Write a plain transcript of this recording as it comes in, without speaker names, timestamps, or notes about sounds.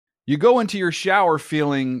You go into your shower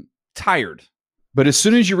feeling tired, but as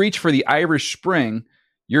soon as you reach for the Irish Spring,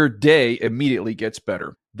 your day immediately gets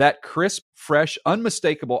better. That crisp, fresh,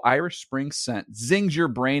 unmistakable Irish Spring scent zings your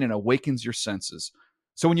brain and awakens your senses.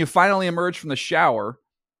 So when you finally emerge from the shower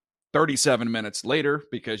 37 minutes later,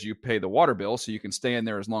 because you pay the water bill so you can stay in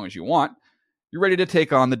there as long as you want, you're ready to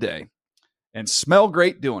take on the day and smell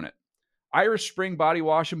great doing it. Irish Spring Body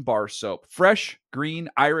Wash and Bar Soap. Fresh, green,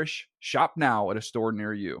 Irish. Shop now at a store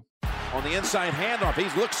near you. On the inside handoff,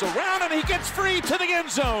 he looks around and he gets free to the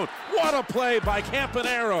end zone. What a play by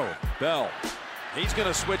Campanaro. Bell, he's going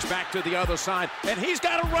to switch back to the other side, and he's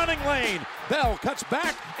got a running lane. Bell cuts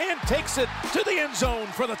back and takes it to the end zone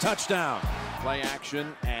for the touchdown. Play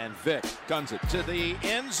action, and Vick guns it to the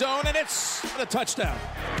end zone, and it's the touchdown.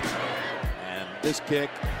 And this kick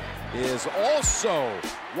is also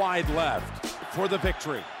wide left for the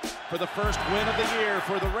victory. For the first win of the year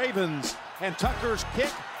for the Ravens, and Tucker's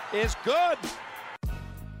kick is good.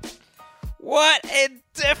 What a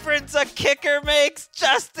difference a kicker makes,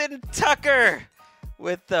 Justin Tucker.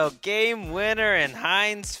 With the game winner in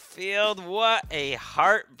Heinz Field, what a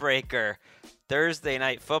heartbreaker. Thursday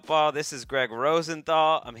Night Football. This is Greg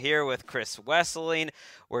Rosenthal. I'm here with Chris Wesseling.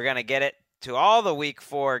 We're going to get it to all the Week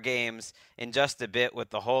 4 games in just a bit with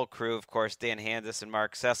the whole crew. Of course, Dan Hanzus and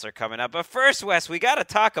Mark Sessler coming up. But first, Wes, we got to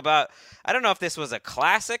talk about, I don't know if this was a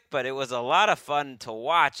classic, but it was a lot of fun to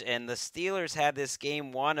watch. And the Steelers had this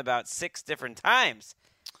game won about 6 different times.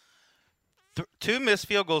 2 missed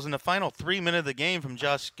field goals in the final 3 minutes of the game from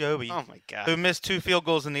Josh Scobie. Oh, my God. Who missed 2 field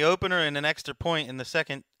goals in the opener and an extra point in the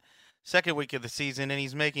second week of the season, and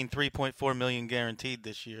he's making $3.4 million guaranteed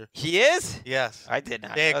this year. He is? Yes. I did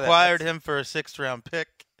not They know acquired him for a 6th-round pick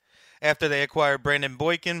after they acquired Brandon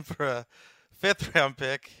Boykin for a 5th-round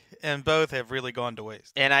pick, and both have really gone to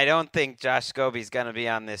waste. And I don't think Josh Scobie's going to be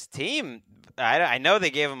on this team. I know they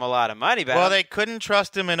gave him a lot of money, but they couldn't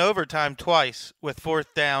trust him in overtime twice with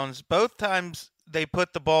 4th downs. Both times they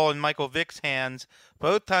put the ball in Michael Vick's hands.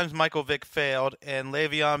 Both times Michael Vick failed, and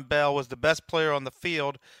Le'Veon Bell was the best player on the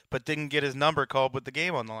field, but didn't get his number called with the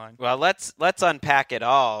game on the line. Well, let's unpack it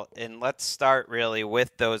all, and let's start really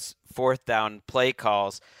with those 4th down play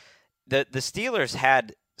calls. The Steelers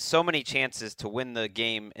had so many chances to win the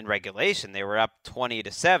game in regulation. They were up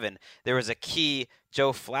 20-7. There was a key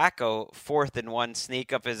Joe Flacco 4th and 1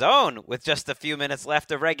 sneak of his own with just a few minutes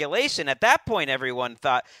left of regulation. At that point, everyone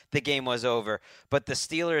thought the game was over, but the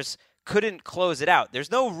Steelers couldn't close it out.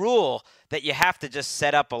 There's no rule that you have to just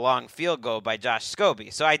set up a long field goal by Josh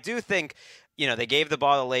Scobie. So I do think, they gave the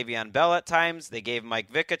ball to Le'Veon Bell at times. They gave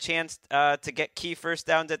Mike Vick a chance to get key 1st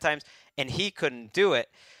downs at times, and he couldn't do it.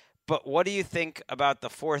 But what do you think about the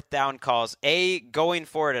 4th down calls? A, going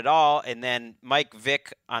for it at all, and then Mike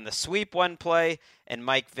Vick on the sweep one play, and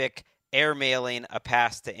Mike Vick airmailing a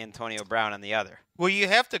pass to Antonio Brown on the other. Well, you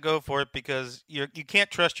have to go for it because you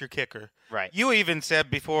can't trust your kicker. Right. You even said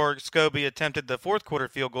before Scobie attempted the 4th quarter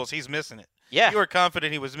field goals, he's missing it. Yeah. You were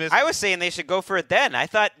confident he was missing I was saying they should go for it then. I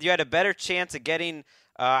thought you had a better chance of getting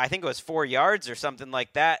I think it was 4 yards or something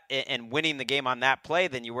like that, and winning the game on that play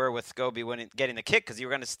than you were with Scobie getting the kick, because you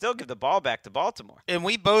were going to still give the ball back to Baltimore. And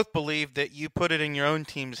we both believe that you put it in your own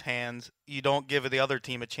team's hands. You don't give the other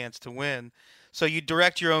team a chance to win. So you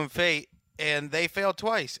direct your own fate, and they failed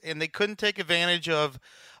twice. And they couldn't take advantage of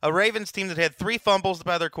a Ravens team that had 3 fumbles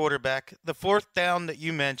by their quarterback, the 4th down that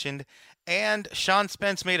you mentioned, and Sean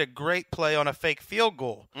Spence made a great play on a fake field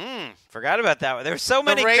goal. Forgot about that one. There were so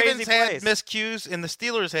many crazy plays. The Ravens had miscues, and the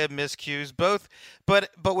Steelers had miscues, both.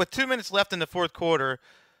 But with 2 minutes left in the 4th quarter,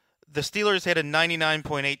 the Steelers had a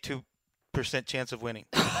 99.82% chance of winning.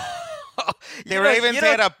 The Ravens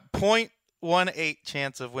had a .18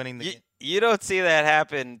 chance of winning the game. You don't see that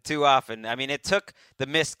happen too often. I mean, it took the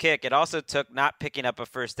missed kick. It also took not picking up a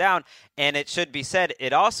 1st down, and it should be said,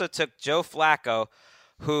 it also took Joe Flacco,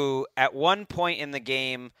 who at one point in the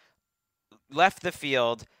game left the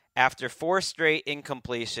field after 4 straight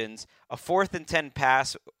incompletions. A 4th and 10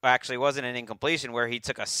 pass actually wasn't an incompletion, where he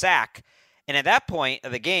took a sack. And at that point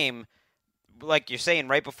of the game, like you're saying,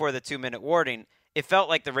 right before the 2-minute warning, it felt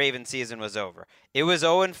like the Ravens season was over. It was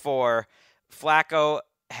 0-4. Flacco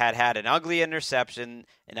had an ugly interception,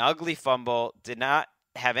 an ugly fumble, did not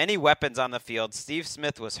have any weapons on the field. Steve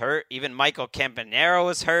Smith was hurt. Even Michael Campanaro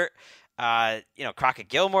was hurt. Crockett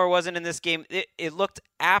Gilmore wasn't in this game. It looked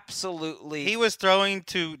absolutely. He was throwing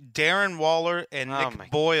to Darren Waller and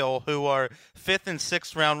Nick Boyle, who are 5th and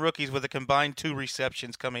 6th round rookies with a combined 2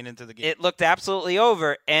 receptions coming into the game. It looked absolutely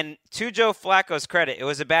over. And to Joe Flacco's credit, it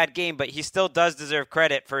was a bad game, but he still does deserve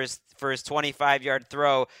credit for his 25-yard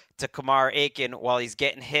throw to Kamar Aiken while he's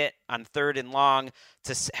getting hit on 3rd and long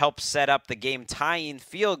to help set up the game-tying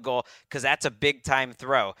field goal, because that's a big-time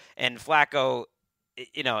throw. And Flacco,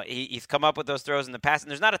 he's come up with those throws in the past, and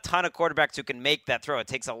there's not a ton of quarterbacks who can make that throw. It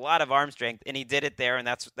takes a lot of arm strength, and he did it there, and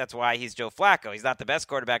that's why he's Joe Flacco. He's not the best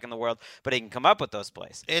quarterback in the world, but he can come up with those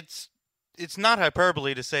plays. It's not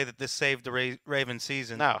hyperbole to say that this saved the Ravens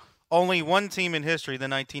season. No. Only one team in history, the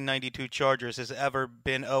 1992 Chargers, has ever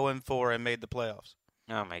been 0-4 and made the playoffs.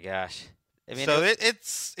 Oh, my gosh. So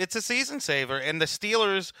it's a season saver, and the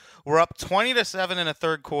Steelers were up 20-7 in the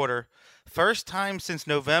third quarter. First time since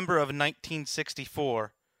November of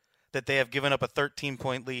 1964 that they have given up a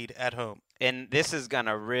 13-point lead at home. And this is going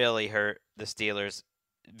to really hurt the Steelers.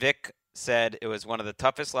 Vic said it was one of the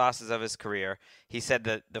toughest losses of his career. He said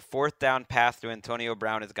that the 4th down path to Antonio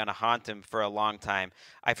Brown is going to haunt him for a long time.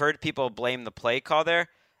 I've heard people blame the play call there.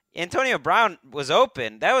 Antonio Brown was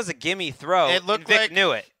open. That was a gimme throw. It looked Vic like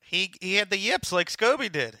knew it. He had the yips like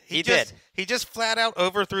Scobie did. He did. He just flat out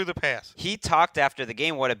overthrew the pass. He talked after the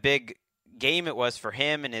game what a big game it was for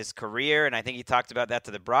him and his career, and I think he talked about that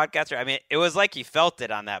to the broadcaster. I mean, it was like he felt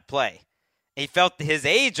it on that play. He felt his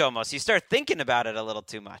age almost. You start thinking about it a little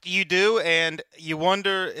too much. You do, and you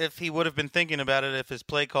wonder if he would have been thinking about it if his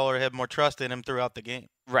play caller had more trust in him throughout the game.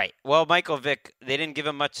 Right. Well, Michael Vick, they didn't give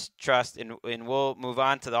him much trust, and we'll move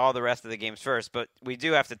on to all the rest of the games first, but we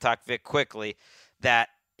do have to talk Vick quickly that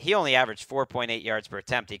he only averaged 4.8 yards per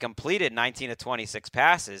attempt. He completed 19 of 26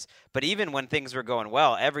 passes, but even when things were going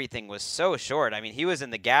well, everything was so short. I mean, he was in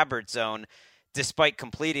the Gabbert zone despite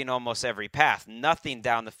completing almost every pass. Nothing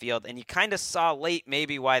down the field, and you kind of saw late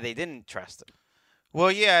maybe why they didn't trust him. Well,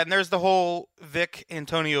 yeah, and there's the whole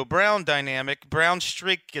Vic-Antonio Brown dynamic. Brown's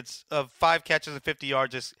streak of 5 catches and 50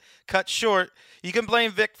 yards is cut short. You can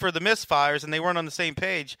blame Vic for the misfires, and they weren't on the same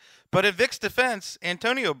page. But in Vic's defense,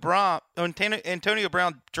 Antonio Brown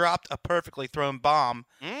dropped a perfectly thrown bomb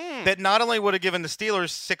that not only would have given the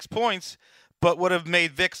Steelers 6 points, but would have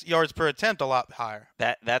made Vic's yards per attempt a lot higher.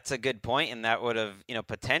 That's a good point, and that would have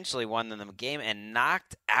potentially won them the game and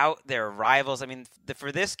knocked out their rivals. I mean,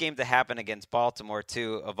 for this game to happen against Baltimore,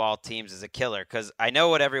 too, of all teams, is a killer, because I know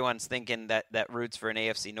what everyone's thinking that roots for an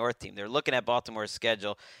AFC North team. They're looking at Baltimore's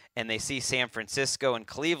schedule, and they see San Francisco and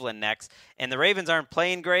Cleveland next, and the Ravens aren't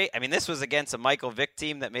playing great. I mean, this was against a Michael Vick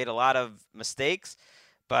team that made a lot of mistakes,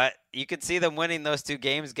 but you could see them winning those 2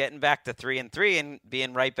 games, getting back to 3-3 and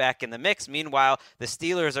being right back in the mix. Meanwhile, the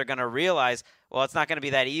Steelers are going to realize, well, it's not going to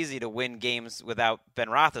be that easy to win games without Ben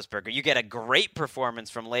Roethlisberger. You get a great performance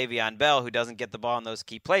from Le'Veon Bell, who doesn't get the ball in those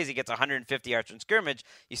key plays. He gets 150 yards from scrimmage.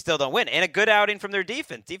 You still don't win. And a good outing from their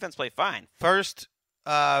defense. Defense played fine. First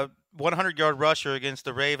 100-yard rusher against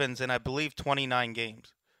the Ravens in, I believe, 29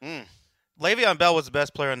 games. Le'Veon Bell was the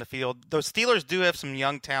best player on the field. The Steelers do have some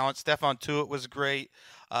young talent. Stephon Tuitt was great.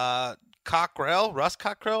 Russ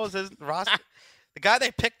Cockrell is his roster. The guy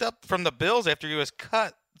they picked up from the Bills after he was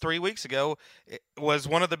cut 3 weeks ago was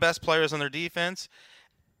one of the best players on their defense.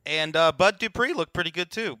 And Bud Dupree looked pretty good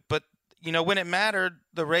too. But, when it mattered,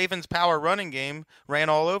 the Ravens' power running game ran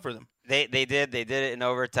all over them. They did it in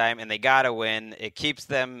overtime, and they got to win. It keeps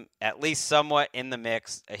them at least somewhat in the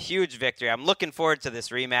mix. A huge victory. I'm looking forward to this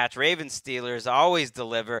rematch. Ravens-Steelers always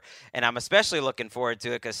deliver, and I'm especially looking forward to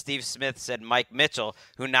it because Steve Smith said Mike Mitchell,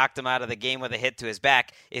 who knocked him out of the game with a hit to his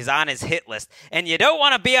back, is on his hit list. And you don't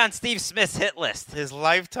want to be on Steve Smith's hit list. His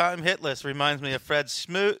lifetime hit list reminds me of Fred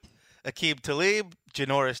Smoot, Aqib Talib,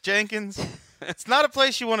 Janoris Jenkins. It's not a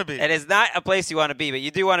place you want to be. It is not a place you want to be, but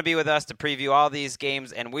you do want to be with us to preview all these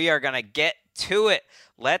games, and we are going to get to it.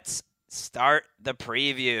 Let's start the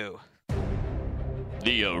preview.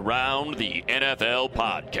 The Around the NFL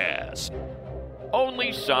podcast.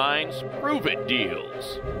 Only signs prove it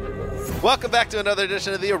deals. Welcome back to another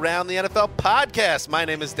edition of the Around the NFL podcast. My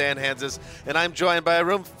name is Dan Hanses, and I'm joined by a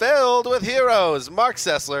room filled with heroes. Mark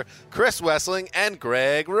Sessler, Chris Wessling, and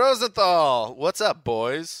Greg Rosenthal. What's up,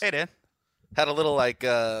 boys? Hey, Dan. Had a little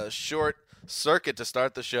short circuit to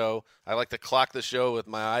start the show. I like to clock the show with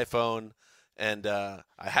my iPhone, and I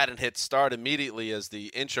hadn't hit start immediately as the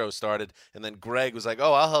intro started, and then Greg was like,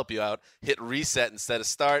 "Oh, I'll help you out." Hit reset instead of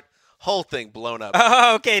start. Whole thing blown up.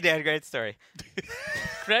 Oh, okay, Dan. Great story.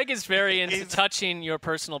 Greg is very into touching your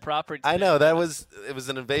personal property. I know it was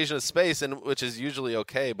an invasion of space, and which is usually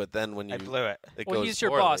okay, but then when you I blew it. Well, he's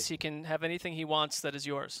your boss. He can have anything he wants that is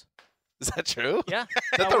yours. Is that true? Yeah.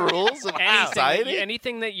 Is that the rules of society?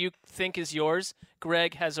 Anything that you think is yours,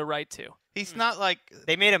 Greg has a right to. He's not like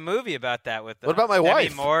They made a movie about that with What about my Demi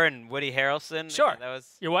wife? Moore and Woody Harrelson. Sure. That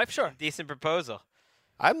was Your wife, sure. a decent proposal.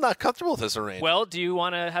 I'm not comfortable with this arrangement. Well, do you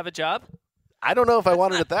want to have a job? I don't know if I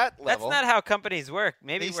want it at that That's level. not how companies work.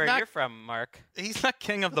 Maybe He's where not- you're from, Mark. he's not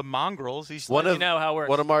king of the mongrels. He's One You of know how it works.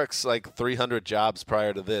 one of Mark's like 300 jobs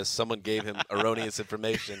prior to this, someone gave him erroneous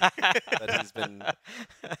information that he's been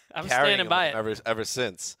I'm carrying standing by him it. ever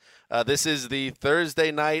since. This is the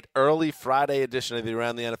Thursday night, early Friday edition of the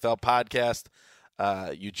Around the NFL podcast.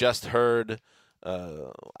 You just heard,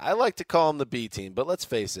 I like to call them the B team, but let's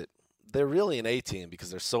face it, they're really an A team because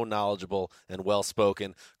they're so knowledgeable and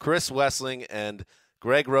well-spoken. Chris Wessling and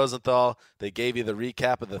Greg Rosenthal, they gave you the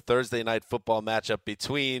recap of the Thursday night football matchup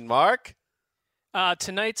between Mark.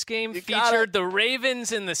 Tonight's game You got featured the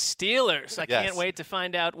Ravens and the Steelers. I Yes. can't wait to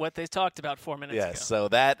find out what they talked about 4 minutes ago. Yes, so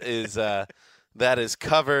that is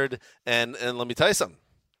covered. And let me tell you something.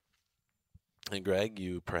 And Greg,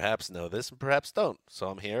 you perhaps know this and perhaps don't. So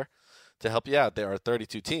I'm here to help you out. There are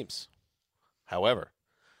 32 teams. However,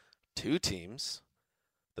 2 teams,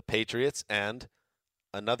 the Patriots and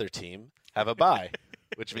another team, have a bye,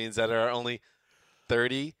 which means that there are only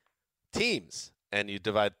 30 teams. And you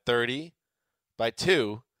divide 30 by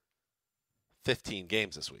 2, 15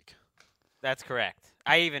 games this week. That's correct.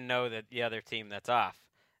 I even know that the other team that's off,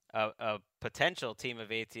 a potential team of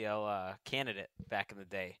ATL candidate back in the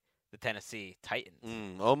day, the Tennessee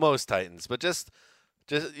Titans. Almost Titans, but just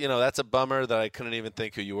that's a bummer that I couldn't even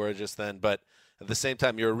think who you were just then. But at the same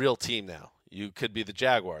time, you're a real team now. You could be the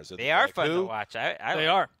Jaguars. Or They are like fun who? to watch. They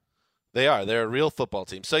are. They are. They're a real football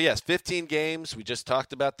team. So yes, 15 games. We just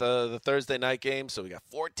talked about the Thursday night game, so we got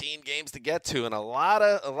 14 games to get to, and a lot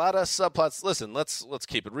of subplots. Listen, let's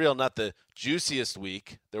keep it real. Not the juiciest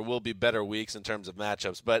week. There will be better weeks in terms of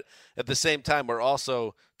matchups, but at the same time, we're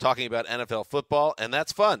also talking about NFL football, and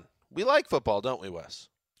that's fun. We like football, don't we, Wes?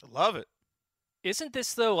 love it. Isn't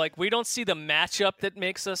this, though, like we don't see the matchup that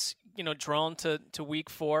makes us, drawn to week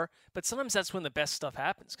 4, but sometimes that's when the best stuff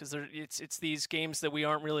happens because it's these games that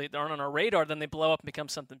aren't on our radar, then they blow up and become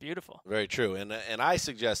something beautiful. Very true. And I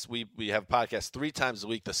suggest we have podcasts 3 times a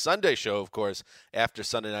week. The Sunday show, of course, after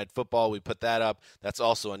Sunday Night Football, we put that up. That's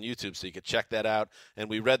also on YouTube, so you can check that out. And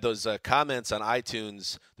we read those comments on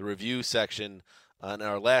iTunes, the review section on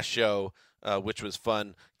our last show, which was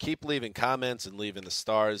fun. Keep leaving comments and leaving the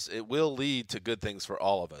stars. It will lead to good things for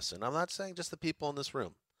all of us. And I'm not saying just the people in this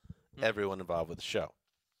room, everyone involved with the show.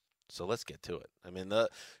 So let's get to it. I mean,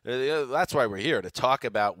 that's why we're here, to talk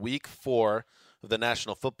about Week 4 of the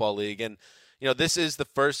National Football League. And, this is the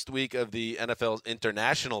first week of the NFL's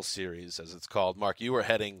International Series, as it's called. Mark, you were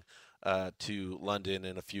heading to London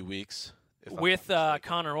in a few weeks. With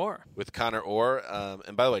Connor Orr. With Connor Orr.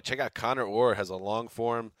 And by the way, check out Connor Orr has a long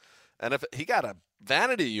form. And he got a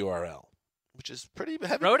vanity URL, which is pretty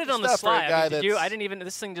heavy. Wrote it on the stuff for a slide. guy I didn't even.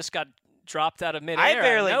 This thing just got dropped out of midair. I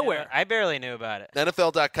barely out of nowhere. I barely knew about it.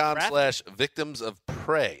 NFL.com/victims of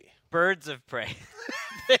prey. Birds of prey.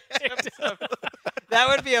 That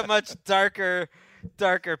would be a much darker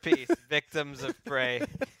piece. Victims of prey.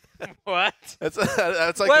 What? That's like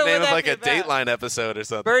What the name would of that like be a about? Dateline episode or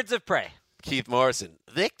something. Birds of prey. Keith Morrison,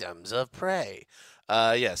 Victims of Prey.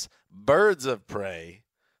 Yes, Birds of Prey.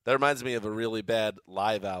 That reminds me of a really bad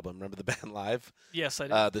Live album. Remember the band Live? Yes, I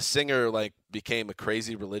did. The singer became a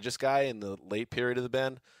crazy religious guy in the late period of the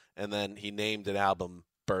band, and then he named an album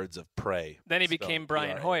Birds of Prey. Then he spelled became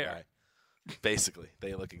Brian P-R-A-Y. Hoyer. Basically,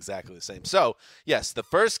 they look exactly the same. So, yes, the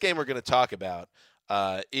first game we're going to talk about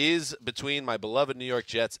is between my beloved New York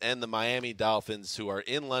Jets and the Miami Dolphins, who are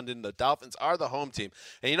in London. The Dolphins are the home team.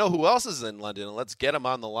 And you know who else is in London? And let's get him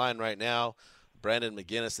on the line right now. Brandon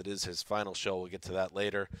McGinnis. It is his final show. We'll get to that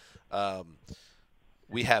later.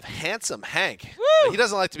 We have Handsome Hank. He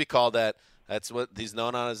doesn't like to be called that. That's what he's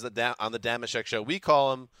known on as on the Damashek Show. We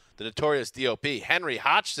call him the notorious DOP, Henry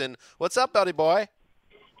Hodgson. What's up, buddy boy?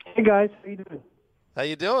 Hey guys, how you doing? How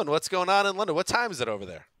you doing? What's going on in London? What time is it over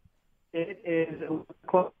there? It is 11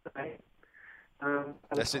 o'clock today.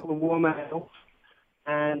 That's it. A warm ale,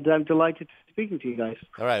 and I'm delighted to be speaking to you guys.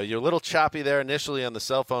 All right, you're a little choppy there initially on the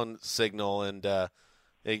cell phone signal, and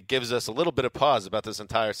it gives us a little bit of pause about this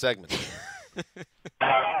entire segment.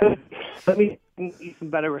 Let me give you some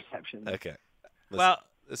better reception. Okay. Listen, Well,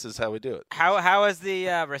 this is how we do it. how has the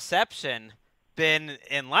reception been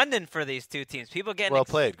in London for these two teams? People getting Well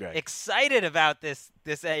played, Greg. excited about this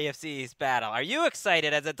AFC East battle. Are you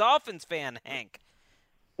excited as a Dolphins fan, Hank?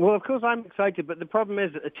 Well, of course I'm excited, but the problem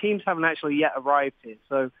is that the teams haven't actually yet arrived here.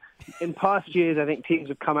 So in past years, I think teams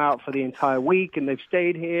have come out for the entire week and they've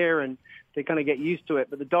stayed here and they kind of get used to it.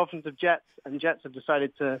 But the Dolphins have Jets have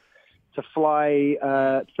decided to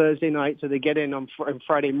fly Thursday night, so they get in on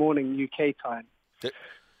Friday morning UK time.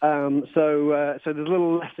 So there's a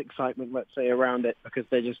little less excitement, let's say, around it because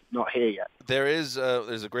they're just not here yet. There's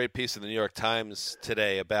a great piece in the New York Times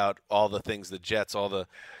today about all the things the Jets, all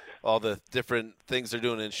the different things they're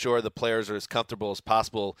doing to ensure the players are as comfortable as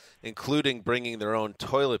possible, including bringing their own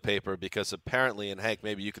toilet paper because apparently, and Hank,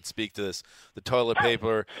 maybe you could speak to this, the toilet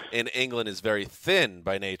paper in England is very thin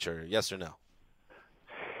by nature. Yes or no?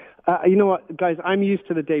 You know what, guys? I'm used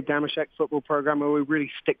to the Dave Damashek football program where we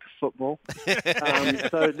really stick to football.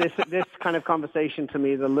 So this kind of conversation to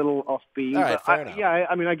me is a little offbeat. All right, fair enough. Yeah,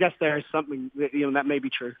 I mean, I guess there is something that may be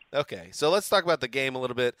true. Okay, so let's talk about the game a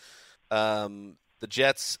little bit. The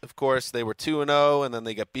Jets, of course, they were 2-0, and then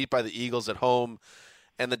they got beat by the Eagles at home.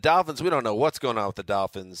 And the Dolphins, we don't know what's going on with the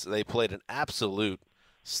Dolphins. They played an absolute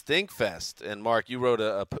stinkfest. And Mark, you wrote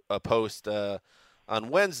a post on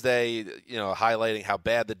Wednesday, highlighting how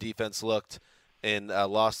bad the defense looked in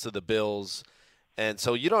loss to the Bills. And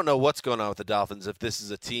so you don't know what's going on with the Dolphins, if this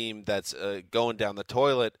is a team that's going down the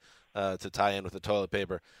toilet, to tie in with the toilet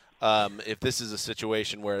paper, if this is a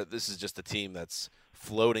situation where this is just a team that's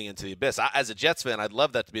floating into the abyss. As a Jets fan, I'd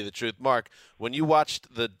love that to be the truth. Mark, when you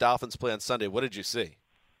watched the Dolphins play on Sunday, what did you see?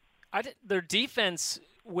 Their defense,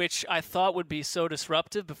 which I thought would be so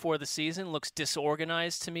disruptive before the season, looks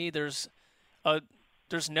disorganized to me. There's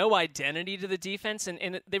no identity to the defense,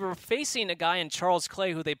 and they were facing a guy in Charles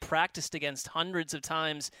Clay who they practiced against hundreds of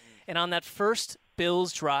times, and on that first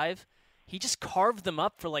Bills drive, he just carved them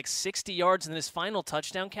up for like 60 yards, and then his final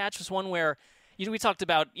touchdown catch was one where, we talked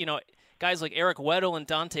about, guys like Eric Weddle and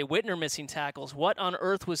Dante Whitner missing tackles. What on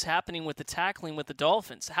earth was happening with the tackling with the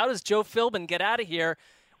Dolphins? How does Joe Philbin get out of here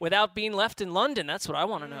without being left in London? That's what I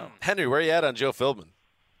want to know. Henry, where are you at on Joe Philbin?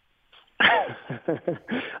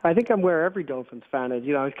 I think I'm where every Dolphins fan is.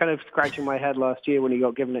 I was kind of scratching my head last year when he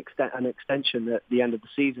got given an extension at the end of the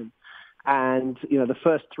season. And, the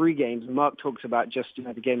first three games, Mark talks about just,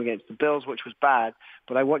 the game against the Bills, which was bad.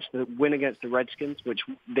 But I watched the win against the Redskins, which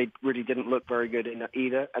they really didn't look very good in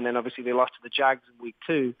either. And then obviously they lost to the Jags in week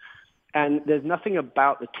 2. And there's nothing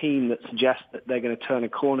about the team that suggests that they're going to turn a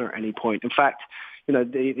corner at any point. In fact,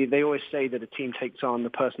 they always say that a team takes on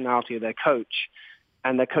the personality of their coach.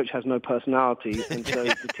 And their coach has no personality. And so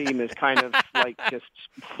the team is kind of like just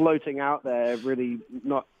floating out there, really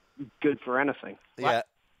not good for anything. Yeah.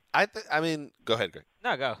 I mean, go ahead, Greg.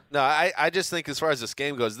 No, go. No, I just think as far as this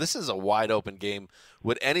game goes, this is a wide open game.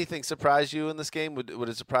 Would anything surprise you in this game? Would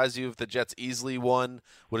it surprise you if the Jets easily won?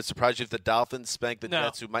 Would it surprise you if the Dolphins spanked the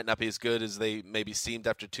Jets, who might not be as good as they maybe seemed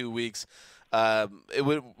after 2 weeks? It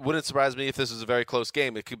wouldn't surprise me if this was a very close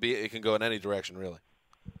game. It can go in any direction, really.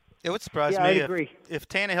 It would surprise me if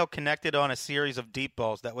Tannehill connected on a series of deep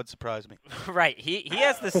balls. That would surprise me. Right. He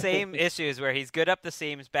has the same issues where he's good up the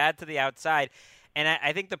seams, bad to the outside. And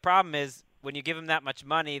I think the problem is when you give him that much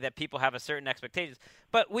money that people have a certain expectations.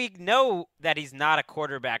 But we know that he's not a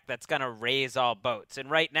quarterback that's going to raise all boats.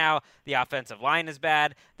 And right now, the offensive line is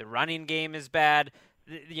bad. The running game is bad.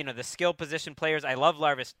 The skill position players. I love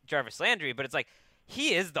Jarvis Landry, but it's like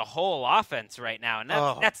he is the whole offense right now. And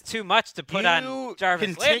that's too much to put on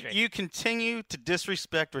Jarvis Landry. You continue to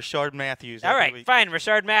disrespect Rashard Matthews. All right, fine,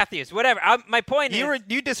 Rashard Matthews, whatever. My point is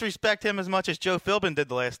you disrespect him as much as Joe Philbin did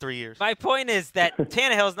the last 3 years. My point is that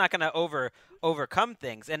Tannehill is not going to overcome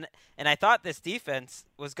things, and I thought this defense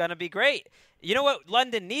was going to be great. You know what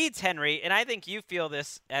London needs, Henry, and I think you feel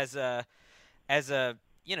this as a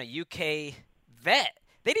UK vet.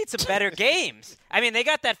 They need some better games. I mean, they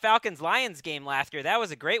got that Falcons-Lions game last year. That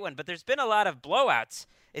was a great one, but there's been a lot of blowouts.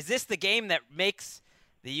 Is this the game that makes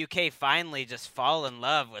the UK finally just fall in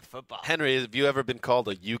love with football? Henry, have you ever been called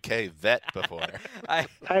a UK vet before? I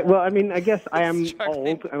guess I am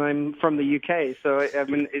old, and I'm from the UK, so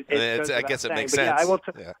I guess it makes sense.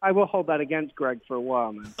 Yeah, I will hold that against Greg for a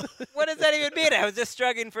while, man. What does that even mean? I was just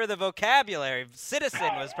struggling for the vocabulary.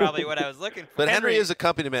 Citizen was probably what I was looking for. But Henry is a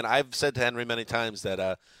company man. I've said to Henry many times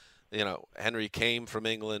that Henry came from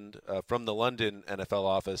England, from the London NFL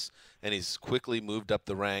office, and he's quickly moved up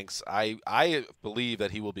the ranks. I believe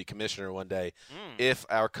that he will be commissioner one day if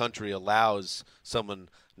our country allows someone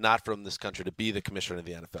not from this country to be the commissioner of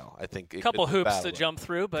the NFL. I think a couple hoops to jump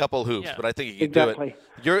through, but but I think he can do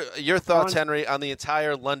it. Your thoughts, Henry, on the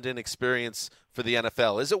entire London experience for the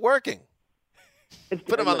NFL? Is it working?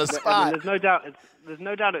 Put him on the spot. There's no doubt. There's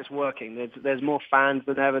no doubt it's working. There's more fans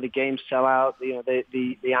than ever. The games sell out.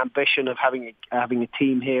 The ambition of having a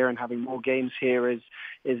team here and having more games here is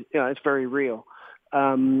it's very real.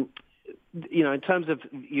 in terms of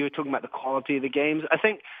you were talking about the quality of the games, I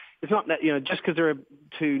think it's not that, just because there are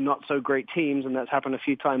two not so great teams and that's happened a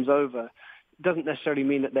few times over, doesn't necessarily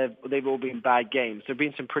mean that they've all been bad games. There've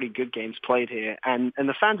been some pretty good games played here, and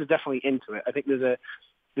the fans are definitely into it. I think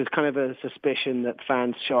there's kind of a suspicion that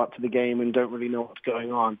fans show up to the game and don't really know what's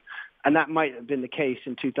going on. And that might have been the case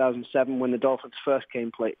in 2007 when the Dolphins first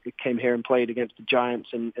came here and played against the Giants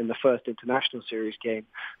in the first international series game.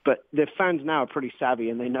 But the fans now are pretty savvy,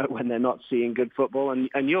 and they know when they're not seeing good football.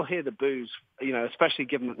 And you'll hear the boos, especially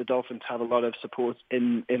given that the Dolphins have a lot of support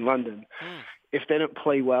in London. If they don't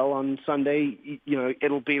play well on Sunday,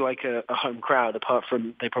 it'll be like a home crowd, apart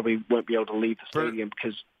from they probably won't be able to leave the stadium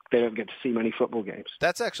because they don't get to see many football games.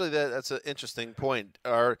 That's actually that's an interesting point.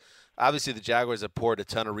 Obviously, the Jaguars have poured a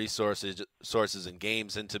ton of resources and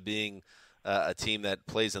games into being a team that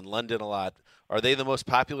plays in London a lot. Are they the most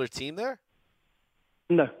popular team there?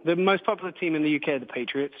 No, the most popular team in the UK are the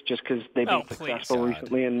Patriots, just because they've been successful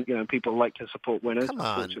recently, and people like to support winners. Come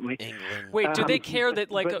on, unfortunately. England. Wait, do they care that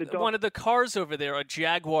one of the cars over there, a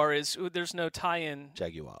Jaguar, there's no tie-in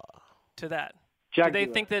Jaguar to that? Jaguar, do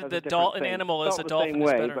they think that that's the an animal is a dolphin the same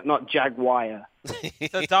way, is better? but not Jaguar.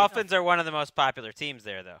 The Dolphins are one of the most popular teams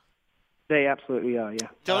there, though. They absolutely are, yeah.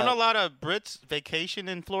 Don't a lot of Brits vacation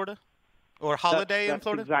in Florida or holiday in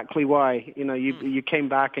Florida? That's exactly why. You came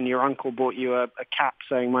back and your uncle bought you a cap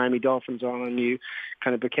saying Miami Dolphins on, and you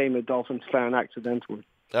kind of became a Dolphins fan accidentally.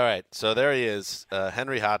 All right, so there he is,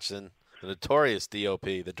 Henry Hodgson, the notorious DOP,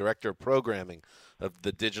 the director of programming of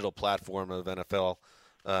the digital platform of NFL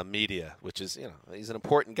media, which is, he's an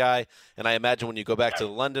important guy. And I imagine when you go back to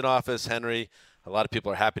the London office, Henry, a lot of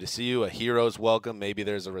people are happy to see you. A hero's welcome. Maybe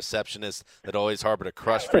there's a receptionist that always harbored a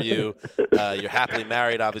crush for you. You're happily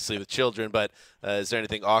married, obviously, with children. But is there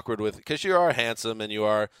anything awkward with – because you are handsome and you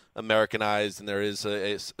are Americanized, and there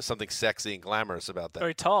is something sexy and glamorous about that.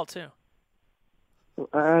 Very tall, too.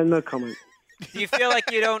 No comment. Do you feel like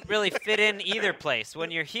you don't really fit in either place? When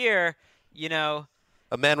you're here,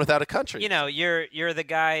 a man without a country. You're the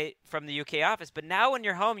guy from the UK office. But now when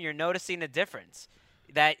you're home, you're noticing a difference.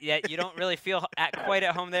 That you don't really feel quite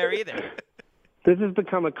at home there either. This has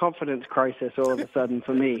become a confidence crisis all of a sudden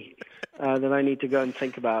for me that I need to go and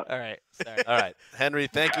think about. All right. Sorry. All right. Henry,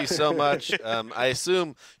 thank you so much. I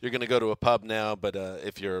assume you're going to go to a pub now, but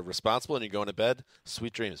if you're responsible and you're going to bed,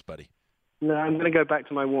 sweet dreams, buddy. No, I'm going to go back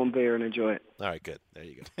to my warm beer and enjoy it. All right, good. There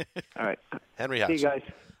you go. All right. Henry See Hodgson. you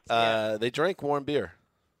guys. They drink warm beer.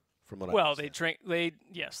 They drink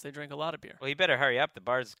a lot of beer. Well, you better hurry up. The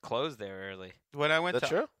bar's closed there early. When I went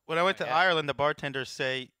to Ireland, the bartenders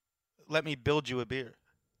say, "Let me build you a beer,"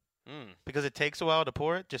 because it takes a while to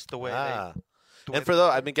pour it, just the way they. And for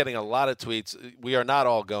those, I've been getting a lot of tweets. We are not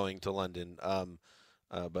all going to London,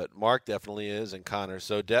 but Mark definitely is, and Connor.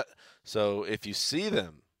 So if you see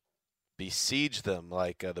them, besiege them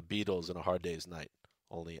like the Beatles in A Hard Day's Night.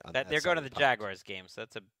 Only on that they're side going to of the pond. Jaguars game, so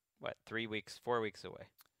that's 4 weeks away.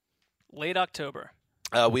 Late October.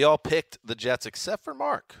 We all picked the Jets except for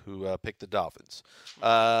Mark, who picked the Dolphins.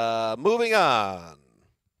 Moving on.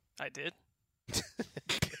 I did.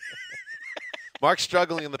 Mark's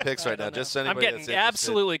struggling in the picks right now. Just so I'm anybody getting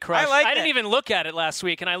absolutely crushed. I didn't even look at it last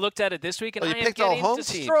week, and I looked at it this week, and you I am picked all getting home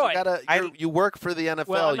destroyed. teams. You work for the NFL.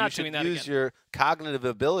 Well, I'm not you should doing that use again. your cognitive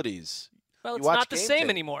abilities. Well, You it's watch not the game same tape.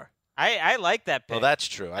 anymore. I like that pick. Well, that's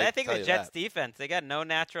true. I think tell the you Jets' that. defense, they got no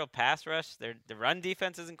natural pass rush. The run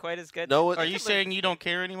defense isn't quite as good. Are you saying you don't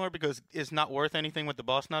care anymore because it's not worth anything with the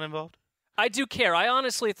boss not involved? I do care. I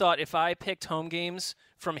honestly thought if I picked home games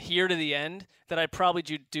from here to the end, that I'd probably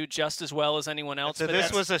do just as well as anyone else. So but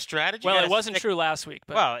this was a strategy? Well, it wasn't true last week.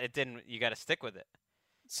 But well, it didn't. You got to stick with it.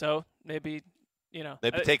 So maybe,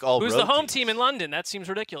 Maybe take all who's road the home teams. team in London? That seems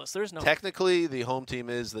ridiculous. There's no. Technically, the home team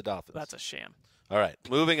is the Dolphins. That's a sham. All right,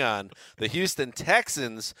 moving on. The Houston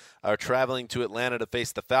Texans are traveling to Atlanta to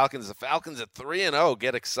face the Falcons. The Falcons at 3-0.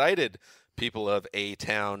 Get excited, people of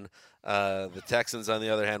A-Town. The Texans, on the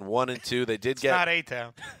other hand, 1-2. They did get not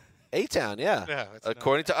A-Town. A-Town, yeah. Yeah, it's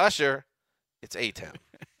according to Usher, it's A-Town.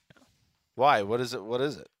 Why? What is it?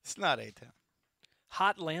 It's not A-Town.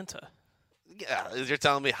 Hotlanta. Yeah, you're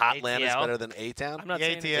telling me Hotlanta is ATL? better than A-Town? I'm not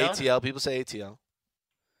The saying ATL? ATL. People say ATL.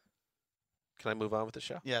 Can I move on with the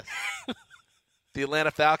show? Yes. The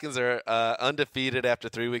Atlanta Falcons are undefeated after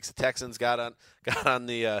 3 weeks. The Texans got on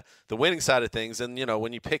the winning side of things, and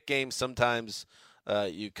when you pick games, sometimes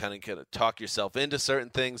you kind of talk yourself into certain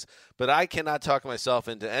things. But I cannot talk myself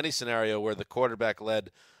into any scenario where the quarterback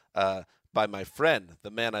led by my friend,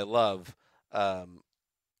 the man I love,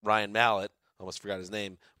 Ryan Mallett, almost forgot his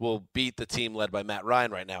name, will beat the team led by Matt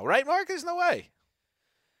Ryan right now. Right, Mark? There's no way.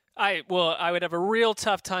 I would have a real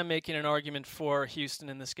tough time making an argument for Houston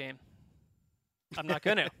in this game. I'm not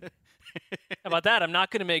going to. How about that? I'm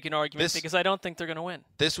not going to make an argument because I don't think they're going to win.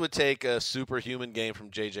 This would take a superhuman game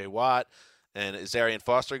from J.J. Watt. And is Arian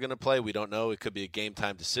Foster going to play? We don't know. It could be a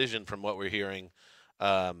game-time decision from what we're hearing.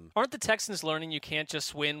 Aren't the Texans learning you can't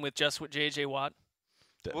just win with J.J. Watt?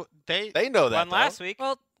 Well, they know that, won last week.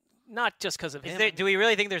 Well, not just because of him. Do we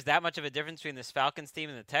really think there's that much of a difference between this Falcons team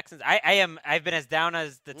and the Texans? I've been as down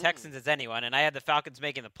as the Texans as anyone, and I had the Falcons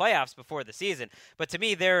making the playoffs before the season. But to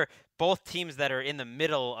me, they're both teams that are in the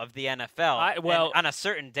middle of the NFL. And on a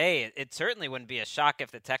certain day, it certainly wouldn't be a shock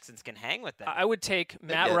if the Texans can hang with them. I would take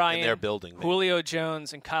Matt Ryan, their building, Julio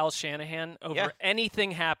Jones, and Kyle Shanahan over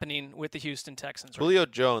anything happening with the Houston Texans. Julio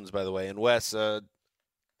Jones, by the way, and Wes,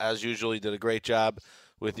 as usual, did a great job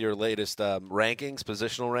with your latest rankings,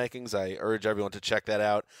 positional rankings. I urge everyone to check that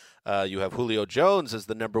out. You have Julio Jones as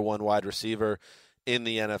the number 1 wide receiver in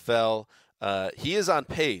the NFL. He is on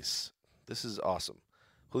pace. This is awesome.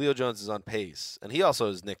 Julio Jones is on pace, and he also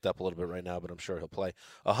is nicked up a little bit right now, but I'm sure he'll play.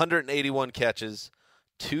 181 catches,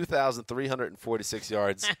 2,346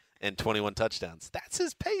 yards, and 21 touchdowns. That's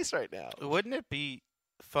his pace right now. Wouldn't it be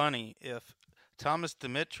funny if Thomas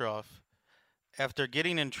Dimitroff, after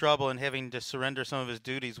getting in trouble and having to surrender some of his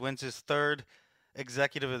duties, wins his 3rd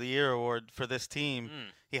Executive of the Year award for this team?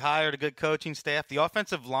 He hired a good coaching staff. The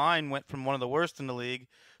offensive line went from one of the worst in the league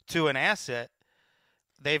to an asset.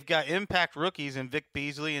 They've got impact rookies in Vic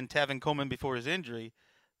Beasley and Tevin Coleman before his injury.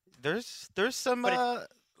 There's some.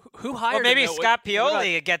 Who hired? Well, maybe him? Scott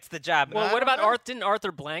Pioli gets the job. Well, what about didn't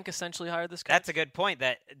Arthur Blank essentially hire this guy? That's a good point.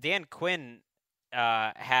 That Dan Quinn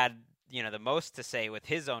had the most to say with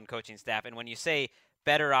his own coaching staff. And when you say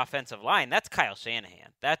better offensive line, that's Kyle Shanahan.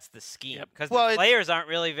 That's the scheme because the players aren't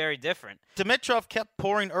really very different. Dimitroff kept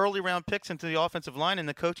pouring early round picks into the offensive line, and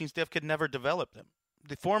the coaching staff could never develop them.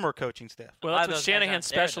 The former coaching staff. Well, that's what Shanahan's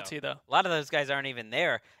specialty, though. A lot of those guys aren't even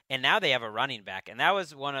there, and now they have a running back. And that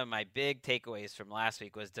was one of my big takeaways from last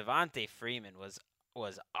week was Devontae Freeman was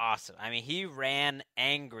awesome. I mean, he ran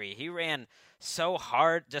angry. He ran so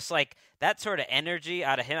hard, just like that sort of energy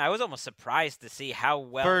out of him. I was almost surprised to see how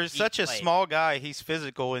well For he such played. a small guy, he's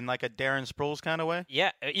physical in like a Darren Sproles kind of way. Yeah,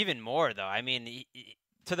 even more, though. I mean,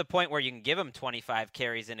 to the point where you can give him 25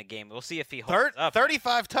 carries in a game. We'll see if he holds up.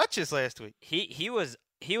 35 touches last week. He was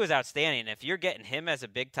outstanding. If you're getting him as a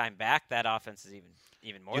big time back, that offense is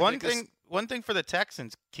even more. One thing for the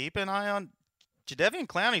Texans, keep an eye on Jadeveon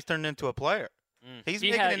Clowney's turned into a player. He's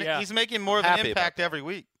making more of an impact every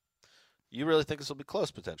week. You really think this will be close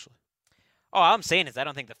potentially? All I'm saying is I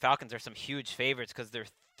don't think the Falcons are some huge favorites because they're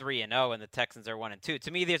 3-0 and the Texans are 1-2.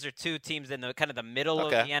 To me, these are two teams in the kind of the middle of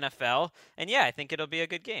the NFL, and yeah, I think it'll be a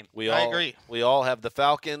good game. I agree. We all have the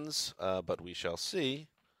Falcons, but we shall see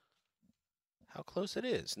how close it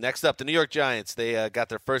is. Next up, the New York Giants. They got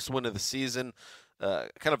their first win of the season.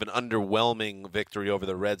 Kind of an underwhelming victory over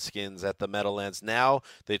the Redskins at the Meadowlands. Now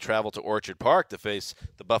they travel to Orchard Park to face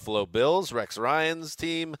the Buffalo Bills. Rex Ryan's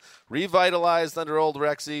team, revitalized under old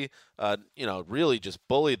Rexy, really just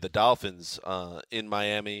bullied the Dolphins in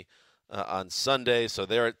Miami on Sunday. So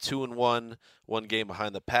they're at 2-1, one game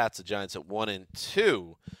behind the Pats. The Giants at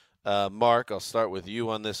 1-2. Mark, I'll start with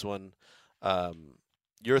you on this one.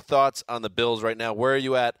 Your thoughts on the Bills right now? Where are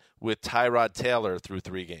you at with Tyrod Taylor through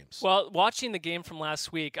 3 games? Well, watching the game from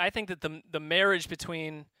last week, I think that the marriage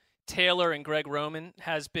between Taylor and Greg Roman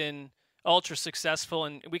has been ultra successful.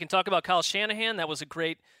 And we can talk about Kyle Shanahan. That was a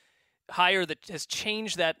great hire that has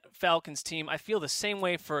changed that Falcons team. I feel the same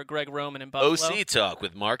way for Greg Roman in Buffalo. OC talk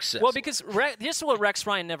with Mark Sessler. Well, because this is what Rex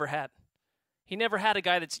Ryan never had. He never had a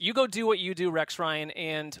guy that's, you go do what you do, Rex Ryan,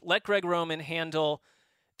 and let Greg Roman handle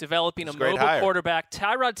developing a mobile quarterback.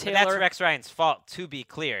 Tyrod Taylor. But that's Rex Ryan's fault, to be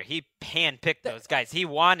clear. He handpicked those guys. He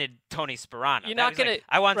wanted Tony Sperano. You're not going to.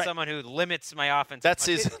 I want someone who limits my offense. That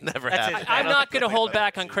season never happened. I'm not going to hold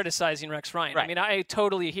back on criticizing Rex Ryan. Right. I mean, I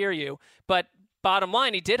totally hear you. But bottom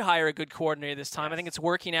line, he did hire a good coordinator this time. Yes. I think it's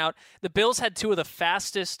working out. The Bills had 2 of the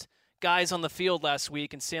fastest guys on the field last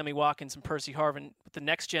week, and Sammy Watkins and Percy Harvin with the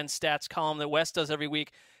Next Gen Stats column that Wes does every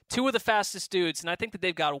week. 2 of the fastest dudes, and I think that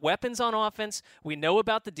they've got weapons on offense. We know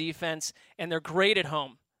about the defense, and they're great at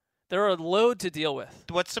home. They're a load to deal with.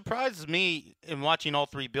 What surprises me in watching all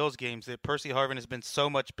 3 Bills games that Percy Harvin has been so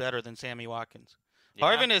much better than Sammy Watkins. Yeah.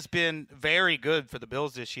 Harvin has been very good for the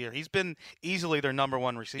Bills this year. He's been easily their number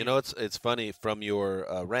 1 receiver. You know, it's funny from your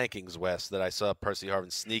rankings, Wes, that I saw Percy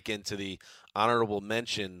Harvin sneak into the honorable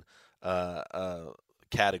mention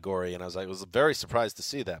category, and I was very surprised to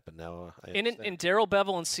see that. But now I in understand. Darrell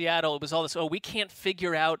Bevell in Seattle, it was all this. Oh, we can't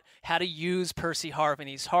figure out how to use Percy Harvin.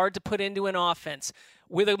 He's hard to put into an offense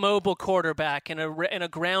with a mobile quarterback and a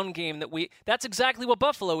ground game that's exactly what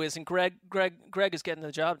Buffalo is, and Greg is getting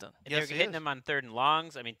the job done. And they're hitting him on 3rd and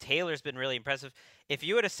longs. I mean, Taylor's been really impressive. If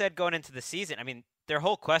you would have said going into the season, I mean, their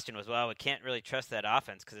whole question was, well, we can't really trust that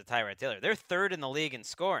offense because of Tyrod Taylor. They're 3rd in the league in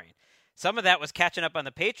scoring. Some of that was catching up on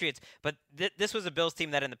the Patriots, but this was a Bills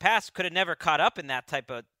team that in the past could have never caught up in that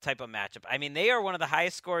type of matchup. I mean, they are one of the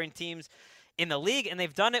highest scoring teams in the league, and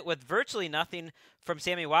they've done it with virtually nothing from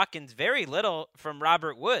Sammy Watkins, very little from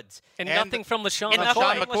Robert Woods, and nothing from LeSean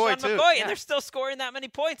McCoy, too. And they're still scoring that many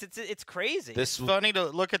points. It's crazy. It's funny to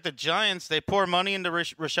look at the Giants. They pour money into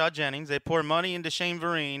Rashad Jennings. They pour money into Shane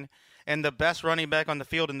Vereen, and the best running back on the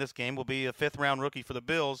field in this game will be a 5th-round rookie for the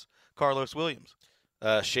Bills, Carlos Williams.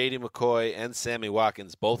 Shady McCoy and Sammy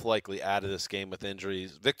Watkins both likely out of this game with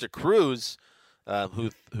injuries. Victor Cruz, who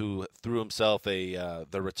threw himself the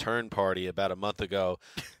return party about a month ago,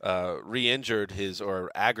 re-injured or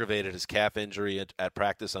aggravated his calf injury at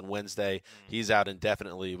practice on Wednesday. He's out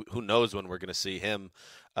indefinitely. Who knows when we're going to see him?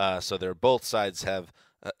 So both sides have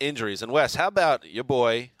injuries. And Wes, how about your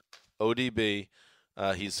boy ODB?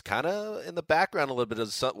 He's kind of in the background a little bit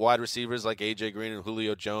of some wide receivers like A.J. Green and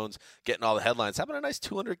Julio Jones getting all the headlines. How about a nice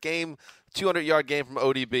 200-yard game from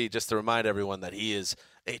ODB, just to remind everyone that he is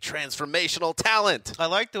a transformational talent. I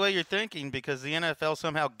like the way you're thinking because the NFL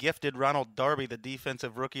somehow gifted Ronald Darby the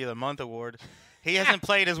Defensive Rookie of the Month award. He hasn't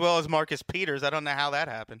played as well as Marcus Peters. I don't know how that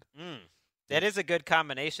happened. That is a good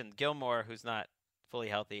combination. Gilmore, who's not fully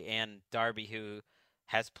healthy, and Darby, who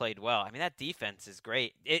has played well. I mean, that defense is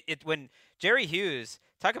great. When Jerry Hughes,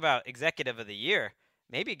 talk about executive of the year,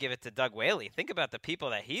 maybe give it to Doug Whaley. Think about the people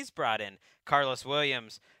that he's brought in. Carlos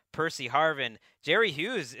Williams, Percy Harvin. Jerry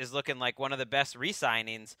Hughes is looking like one of the best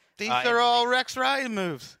re-signings. These are all Rex Ryan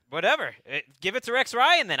moves. Whatever. Give it to Rex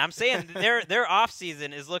Ryan then. I'm saying their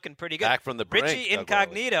offseason is looking pretty good. Back from the brink. Richie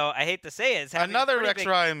Incognito, I hate to say it, is having another Rex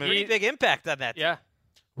Ryan move. Pretty big impact on that team. Yeah.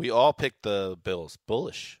 We all picked the Bills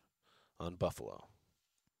bullish on Buffalo.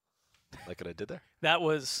 Like what I did there? That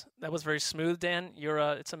was very smooth, Dan.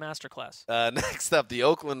 It's a masterclass. Next up, the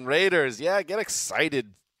Oakland Raiders. Yeah, get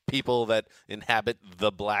excited, people that inhabit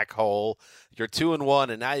the black hole. You're 2-1,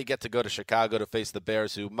 and now you get to go to Chicago to face the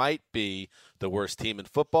Bears, who might be the worst team in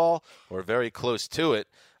football or very close to it.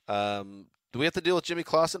 Do we have to deal with Jimmy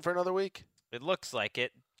Clausen for another week? It looks like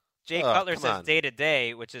it. Jay Cutler says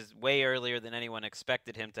day-to-day, which is way earlier than anyone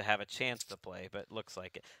expected him to have a chance to play, but it looks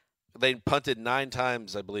like it. They punted 9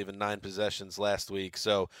 times, I believe, in 9 possessions last week.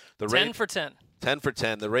 So 10 for 10. 10 for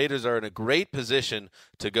 10. The Raiders are in a great position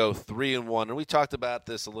to go 3-1. And we talked about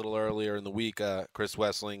this a little earlier in the week, Chris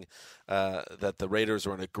Wessling, that the Raiders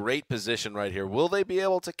are in a great position right here. Will they be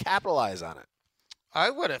able to capitalize on it? I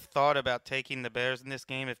would have thought about taking the Bears in this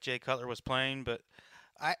game if Jay Cutler was playing, but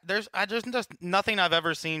there's just nothing I've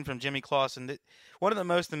ever seen from Jimmy Clausen. One of the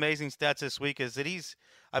most amazing stats this week is that he's,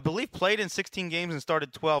 I believe, played in 16 games and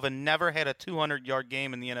started 12 and never had a 200-yard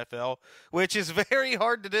game in the NFL, which is very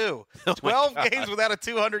hard to do. 12 games without a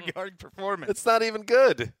 200-yard performance. It's not even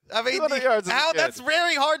good. I mean, 200 yards is good. That's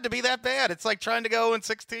very hard to be that bad. It's like trying to go in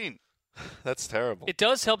 16. That's terrible. It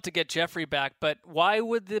does help to get Jeffrey back, but why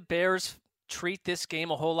would the Bears treat this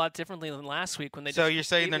game a whole lot differently than last week when they So you're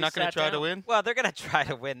saying they're not going to try to win? Well, they're going to try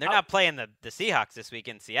to win. They're not playing the Seahawks this week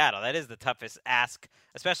in Seattle. That is the toughest ask,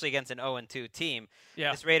 especially against an 0-2 team.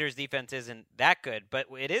 Yeah. This Raiders defense isn't that good, but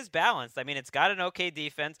it is balanced. I mean, it's got an okay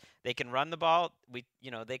defense. They can run the ball. They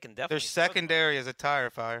can definitely. Their secondary is a tire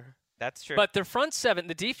fire. That's true. But their front seven,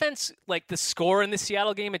 the defense, like the score in the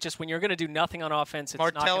Seattle game, it's just when you're going to do nothing on offense, it's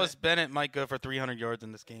Martellus Bennett might go for 300 yards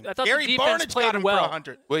in this game. I thought Gary the defense Barnidge played got him well. for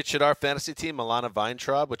 100. Wait, should our fantasy team, Milana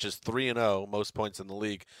Weintraub, which is 3-0, most points in the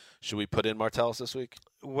league, should we put in Martellus this week?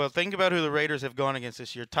 Well, think about who the Raiders have gone against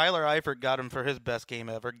this year. Tyler Eifert got him for his best game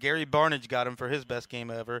ever. Gary Barnidge got him for his best game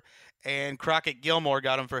ever. And Crockett Gilmore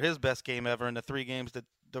got him for his best game ever in the 3 games that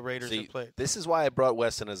the Raiders have played. This is why I brought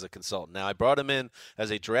Weston as a consultant. Now, I brought him in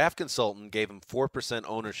as a draft consultant, gave him 4%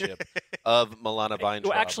 ownership of Milana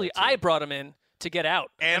Weintraub. Well, actually, I brought him in to get out.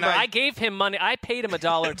 And I gave him money. I paid him $1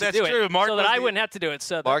 to That's do true. it Mark so that was I the- wouldn't have to do it.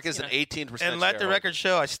 So Mark that's, is an 18% And let the shareholder. record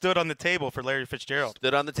show, I stood on the table for Larry Fitzgerald.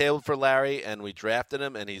 Stood on the table for Larry, and we drafted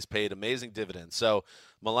him, and he's paid amazing dividends. So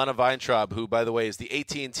Milana Weintraub, who, by the way, is the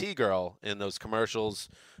AT&T girl in those commercials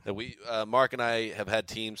that Mark and I have had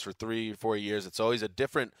teams for 3 or 4 years. It's always a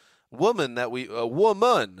different woman that a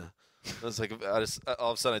woman. I was like,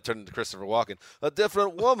 all of a sudden I turned into Christopher Walken. A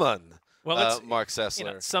different woman Well, Mark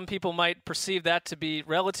Sessler. some people might perceive that to be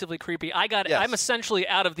relatively creepy. Yes. I'm essentially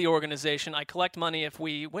out of the organization. I collect money if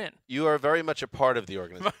we win. You are very much a part of the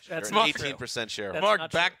organization. That's You're an not true. 18% shareholder. That's Mark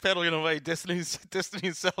not true. backpedaling away, distancing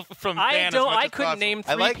himself from I Dan as much I as couldn't possible. name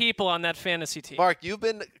I 3 like- people on that fantasy team. Mark, you've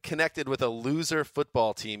been connected with a loser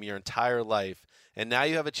football team your entire life, and now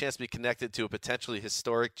you have a chance to be connected to a potentially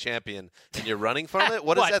historic champion, and you're running from it?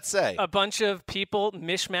 What does that say? A bunch of people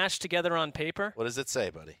mishmashed together on paper. What does it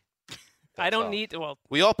say, buddy? I don't all. need. Well,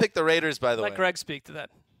 We all picked the Raiders, by the let way. Greg speak to that.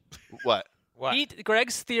 What? What?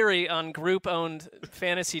 Greg's theory on group-owned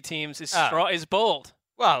fantasy teams is Oh. is bold.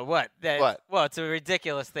 Well, what? What? Well, it's a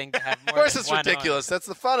ridiculous thing to have more Of course than it's one ridiculous. That's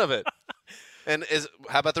the fun of it. And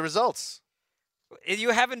how about the results? owner.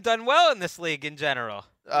 You haven't done well in this league in general.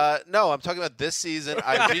 No, I'm talking about this season.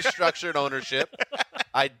 I restructured ownership.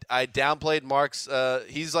 I downplayed Mark's.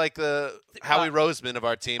 He's like the Howie Roseman of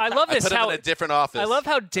our team. I love this. I put him how in a different office. I love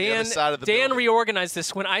how on the other Dan side of the Dan building. reorganized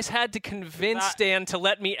this when I had to convince Not- Dan to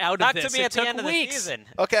let me out of Not this. to me It at the took end of weeks. the season.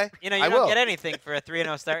 Okay, You know, I you don't will. get anything for a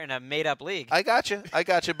 3-0 start in a made-up league. I got you.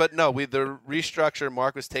 But no, the restructure.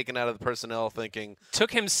 Mark was taken out of the personnel thinking,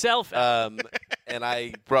 Took himself out. and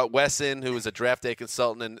I brought Wes in, who was a draft day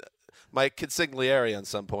consultant, and Mike Consigliere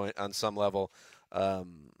on some level.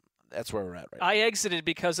 That's where we're at right now. I exited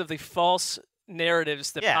because of the false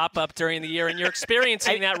narratives that Yeah. pop up during the year, and you're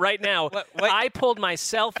experiencing that right now. What- I pulled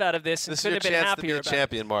myself out of this and This is could your have been chance to be happier a about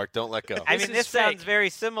champion, Mark. Don't let go. I This mean, is this sounds fake. very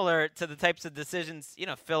similar to the types of decisions,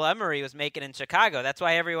 Phil Emery was making in Chicago. That's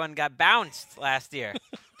why everyone got bounced last year.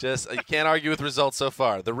 Just you can't argue with results so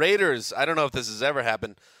far. The Raiders, I don't know if this has ever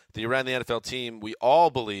happened. The Around the NFL team, we all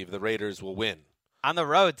believe the Raiders will win. On the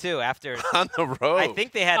road, too, after. On the road. I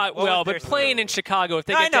think they had. what was well, their- but playing in Chicago, if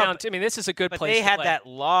they No, I get know, down to, this is a good But place they to had play. that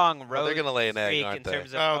long road. they're gonna lay an egg, streak aren't in they?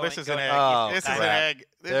 terms of Oh, this going- is an going egg. Oh, This is an crap. egg.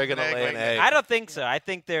 This They're is gonna lay an egg. I don't think so. I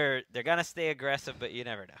think they're gonna stay aggressive, but you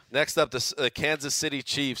never know. Next up, the Kansas City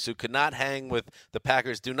Chiefs, who could not hang with the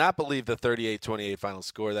Packers, do not believe the 38-28 final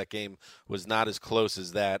score. That game was not as close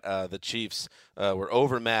as that. The Chiefs were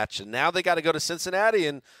overmatched, and now they got to go to Cincinnati,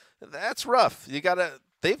 and that's rough.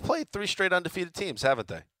 They've played 3 straight undefeated teams, haven't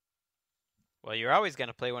they? Well, you're always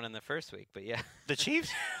gonna play one in the first week, but yeah. The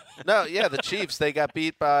Chiefs? No, yeah, the Chiefs. They got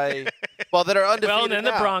beat by, that are undefeated well, and then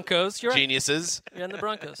the now. Broncos. You're right. Geniuses. You're in the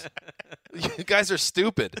Broncos. You guys are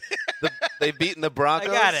stupid. They've beaten the Broncos,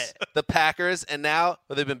 I got it. the Packers, and now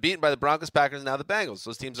they've been beaten by the Broncos, Packers, and now the Bengals.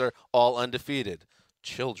 Those teams are all undefeated.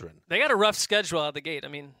 Children. They got a rough schedule out of the gate.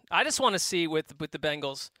 I just want to see with the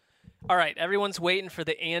Bengals. All right, everyone's waiting for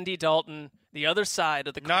the Andy Dalton, the other side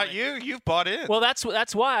of the coin. Not you. You've bought in. Well, that's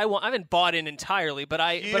why I haven't bought in entirely, but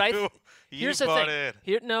here's the bought thing.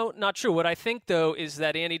 in. No, not true. What I think though is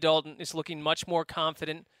that Andy Dalton is looking much more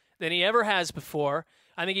confident than he ever has before.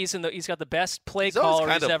 I think he's got the best play He's always caller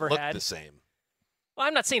kind he's of ever looked had. the same. Well,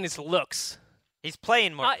 I'm not saying his looks. He's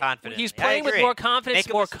playing more confident. He's playing with more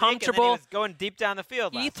confidence, more comfortable. He was going deep down the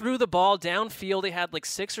field. He last threw the ball downfield. He had like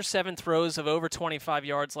 6 or 7 throws of over 25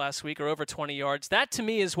 yards last week or over 20 yards. That to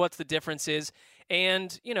me is what the difference is.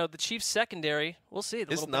 And, the Chiefs secondary, we'll see.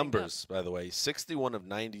 His numbers, by the way, 61 of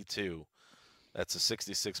 92. That's a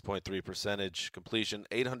 66.3 percentage completion,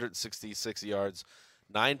 866 yards,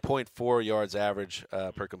 9.4 yards average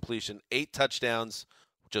per completion, 8 touchdowns,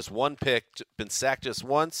 just 1 pick, been sacked just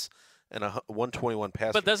once, and a 121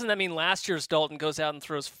 pass. But doesn't that mean last year's Dalton goes out and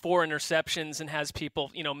throws 4 interceptions and has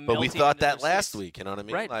people, melting? But we thought into that their last seats? week, you know what I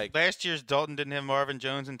mean? Right. Like Last year's Dalton didn't have Marvin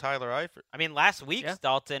Jones and Tyler Eifert. I mean, last week's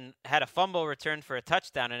Dalton had a fumble return for a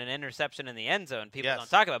touchdown and an interception in the end zone. People don't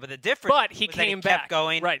talk about it. But the difference But he was that came kept back.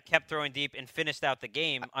 going, Right. kept throwing deep, and finished out the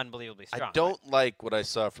game unbelievably strong. I don't like what I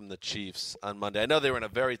saw from the Chiefs on Monday. I know they were in a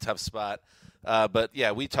very tough spot, but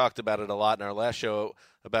yeah, we talked about it a lot in our last show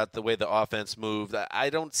about the way the offense moved.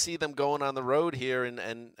 I don't see them going on the road here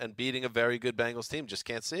and beating a very good Bengals team. Just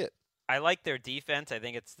can't see it. I like their defense. I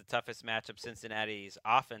think it's the toughest matchup Cincinnati's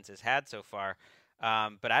offense has had so far.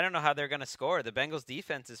 But I don't know how they're going to score. The Bengals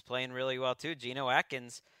defense is playing really well, too. Geno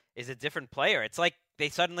Atkins is a different player. It's like they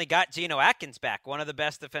suddenly got Geno Atkins back, one of the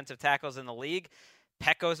best defensive tackles in the league.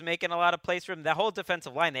 Pecco's making a lot of plays for him. The whole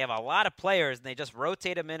defensive line, they have a lot of players, and they just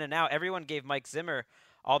rotate them in and out. Everyone gave Mike Zimmer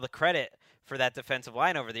all the credit for that defensive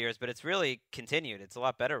line over the years, but it's really continued. It's a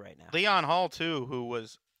lot better right now. Leon Hall, too, who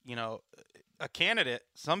was, a candidate,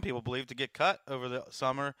 some people believe, to get cut over the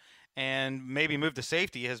summer and maybe move to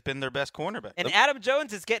safety, has been their best cornerback. And Adam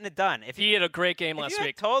Jones is getting it done. He had a great game If last you had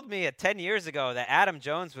week. told me 10 years ago that Adam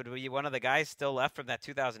Jones would be one of the guys still left from that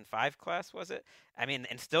 2005 class, was it? I mean,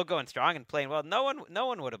 and still going strong and playing well, no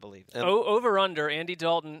one would have believed it. Over under Andy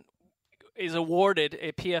Dalton is awarded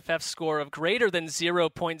a PFF score of greater than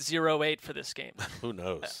 0.08 for this game. Who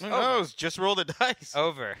knows? Who knows? Just roll the dice.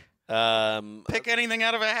 Over. Pick anything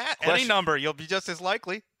out of a hat. Any number. You'll be just as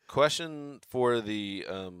likely. Question for the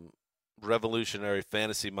revolutionary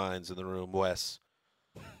fantasy minds in the room, Wes,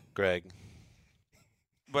 Greg.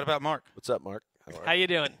 What about Mark? What's up, Mark? How you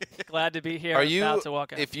doing? Glad to be here. Are you, about to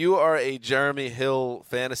walk out. if you are a Jeremy Hill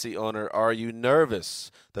fantasy owner, are you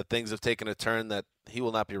nervous that things have taken a turn that he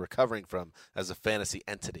will not be recovering from as a fantasy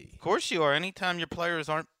entity? Of course you are. Anytime your players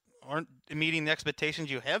aren't meeting the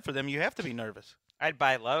expectations you have for them, you have to be nervous. I'd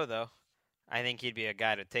buy low, though. I think he'd be a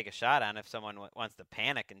guy to take a shot on if someone wants to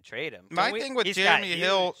panic and trade him. My thing with He's Jeremy got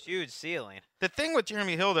Hill, huge ceiling. the thing with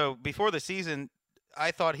Jeremy Hill, though, before the season,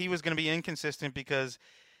 I thought he was going to be inconsistent because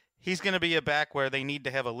he's going to be a back where they need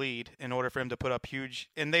to have a lead in order for him to put up huge.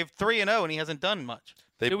 And they've 3-0, and he hasn't done much.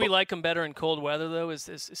 Do we like him better in cold weather, though? Is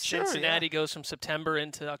Sure, Cincinnati goes from September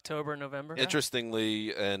into October and November?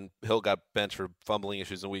 Interestingly, and Hill got benched for fumbling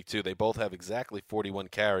issues in week 2. They both have exactly 41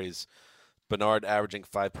 carries. Bernard averaging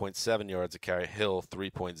 5.7 yards a carry. Hill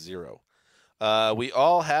 3.0. We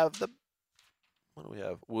all have the. What do we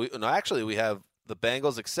have? We have the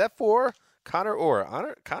Bengals, except for Connor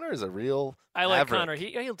Orr. Connor is a real. I like maverick. Connor.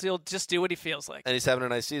 He'll just do what he feels like. And he's having a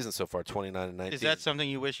nice season so far, 29-19. Is that something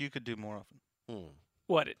you wish you could do more often?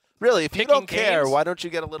 What? Really, if you don't Picking care, games? why don't you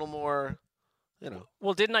get a little more,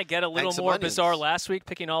 Well, didn't I get a little Hang some more onions. bizarre last week,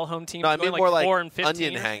 picking all home teams? No, I going mean more like 4 and 15?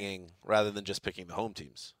 onion hanging rather than just picking the home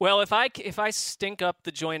teams. Well, if I stink up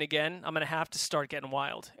the joint again, I'm going to have to start getting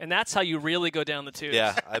wild. And that's how you really go down the tubes.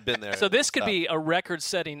 Yeah, I've been there. So this could Tough. be a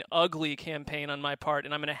record-setting, ugly campaign on my part,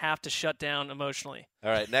 and I'm going to have to shut down emotionally.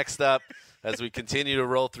 All right, next up, as we continue to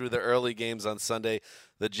roll through the early games on Sunday,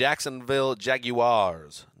 the Jacksonville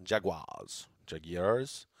Jaguars.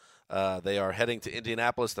 They are heading to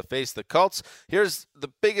Indianapolis to face the Colts. Here's the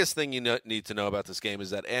biggest thing you need to know about this game is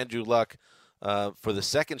that Andrew Luck, for the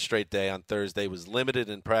second straight day on Thursday, was limited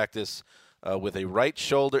in practice with a right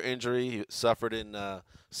shoulder injury. He suffered in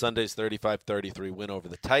Sunday's 35-33 win over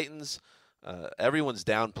the Titans. Everyone's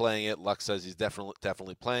downplaying it. Luck says he's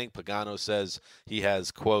definitely playing. Pagano says he has,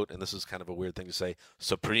 quote, and this is kind of a weird thing to say,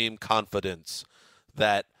 supreme confidence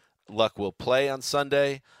that Luck will play on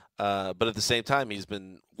Sunday. But at the same time, he's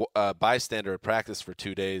been a bystander at practice for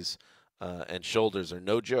 2 days, and shoulders are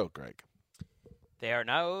no joke, Greg. They are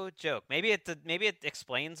no joke. Maybe it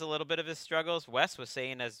explains a little bit of his struggles. Wes was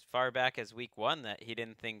saying as far back as week 1 that he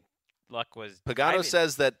didn't think Luck was. Pagano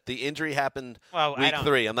says that the injury happened week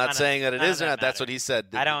 3. I'm not saying that it is or not. That's what he said.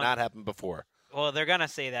 It did not happen before. Well, they're going to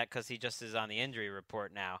say that because he just is on the injury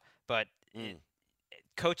report now. But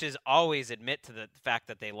coaches always admit to the fact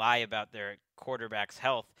that they lie about their quarterback's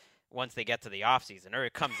health once they get to the offseason, or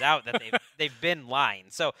it comes out that they've been lying.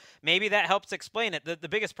 So maybe that helps explain it. The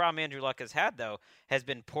biggest problem Andrew Luck has had, though, has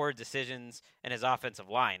been poor decisions in his offensive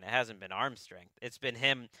line. It hasn't been arm strength. It's been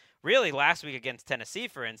him really last week against Tennessee,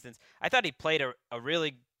 for instance. I thought he played a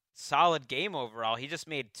really solid game overall. He just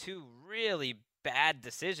made 2 really bad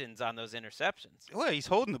decisions on those interceptions. Well, he's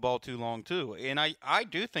holding the ball too long, too. And I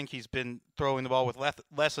do think he's been throwing the ball with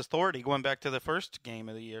less authority going back to the first game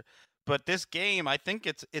of the year. But this game, I think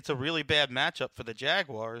it's a really bad matchup for the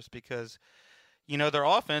Jaguars because, their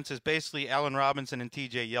offense is basically Allen Robinson and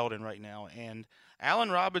T.J. Yeldon right now. And Allen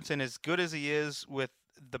Robinson, as good as he is with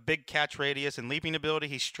the big catch radius and leaping ability,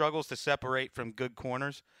 he struggles to separate from good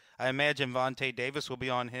corners. I imagine Vontae Davis will be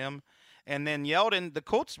on him. And then Yeldon, the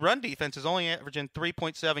Colts' run defense is only averaging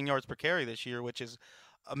 3.7 yards per carry this year, which is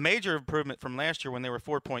a major improvement from last year when they were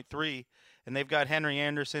 4.3. And they've got Henry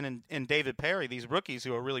Anderson and David Perry, these rookies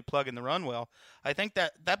who are really plugging the run well. I think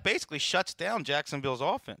that basically shuts down Jacksonville's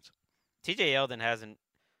offense. T.J. Yeldon hasn't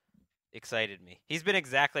excited me. He's been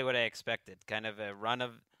exactly what I expected, kind of a run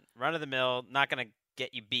of the mill, not going to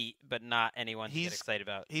get you beat, but not anyone to get excited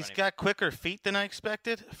about. He's got quicker feet than I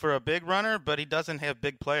expected for a big runner, but he doesn't have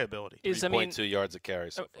big playability. 3.2 yards a carry.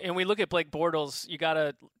 And we look at Blake Bortles, you got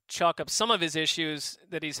to chalk up some of his issues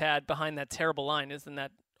that he's had behind that terrible line. Isn't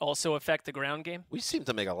that also affect the ground game? We seem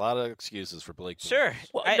to make a lot of excuses for Blake. Sure.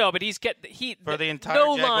 Well, no, but for the entire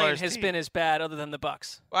no Jaguars line has team. been as bad other than the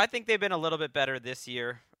Bucs. Well, I think they've been a little bit better this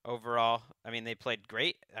year overall. I mean, they played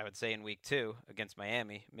great, I would say, in week 2 against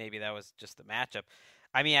Miami. Maybe that was just the matchup.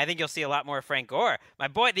 I mean, I think you'll see a lot more Frank Gore. My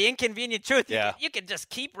boy, the inconvenient truth. Yeah. You can just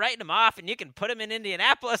keep writing him off, and you can put him in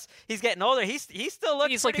Indianapolis. He's getting older. He still looks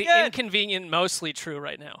He's like pretty the good. inconvenient, mostly true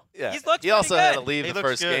right now. Yeah. He's looked he also pretty had to good. leave He the looks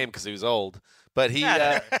first good. game because he was old. But he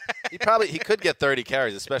could get 30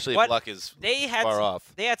 carries, especially What if Luck is they had far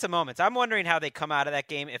off. They had some moments. I'm wondering how they come out of that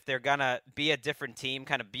game, if they're going to be a different team,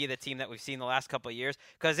 kind of be the team that we've seen the last couple of years,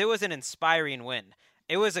 because it was an inspiring win.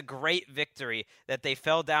 It was a great victory that they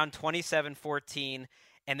fell down 27-14,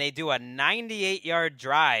 and they do a 98-yard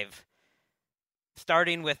drive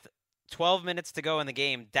starting with 12 minutes to go in the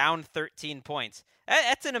game, down 13 points.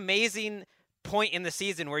 That's an amazing point in the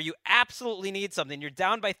season where you absolutely need something. You're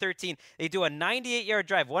down by 13. They do a 98-yard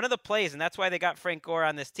drive. One of the plays, and that's why they got Frank Gore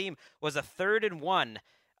on this team, was a 3rd and 1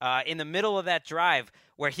 in the middle of that drive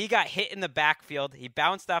where he got hit in the backfield. He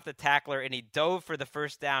bounced off the tackler, and he dove for the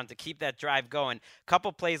first down to keep that drive going. A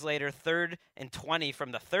couple plays later, 3rd and 20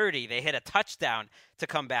 from the 30, they hit a touchdown to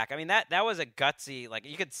come back. I mean, that was a gutsy, like,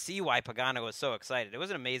 you could see why Pagano was so excited. It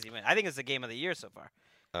was an amazing win. I think it's the game of the year so far.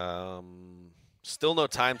 Still no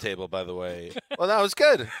timetable, by the way. Well, that was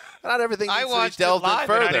good. Not everything I needs to watched be it delved in live,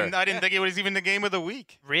 further. and I didn't think it was even the game of the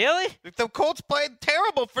week. Really? The Colts played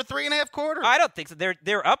terrible for 3.5 quarters. I don't think so.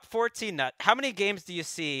 They're up 14. How many games do you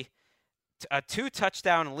see a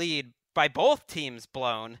 2-touchdown lead by both teams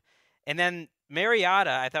blown, and then Mariota,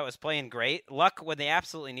 I thought, was playing great. Luck, when they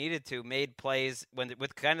absolutely needed to, made plays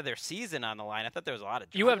with kind of their season on the line. I thought there was a lot of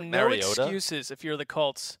You have no Mariota? excuses if you're the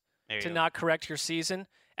Colts to go. not correct your season.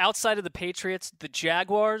 Outside of the Patriots, the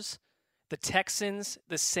Jaguars, the Texans,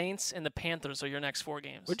 the Saints, and the Panthers are your next 4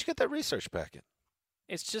 games. Where'd you get that research packet?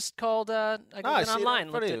 It's just called I I got it see it in online.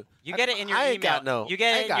 front of looked You get it in your I email. ain't got no- You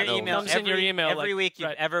get I it ain't in got your no- email. Comes in your email, every like- week you've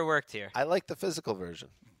right. ever worked here. I like the physical version.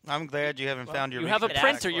 I'm glad you haven't found your You have a Reach it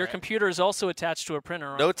printer. out. Your computer is also attached to a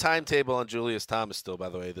printer. Right? No timetable on Julius Thomas still, by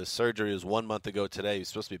the way. The surgery was 1 month ago today. He's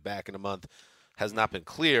supposed to be back in a month. Has not been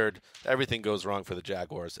cleared. Everything goes wrong for the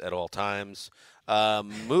Jaguars at all times.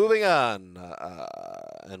 Moving on,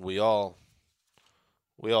 and we all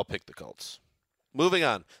picked the Colts. Moving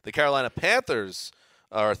on, the Carolina Panthers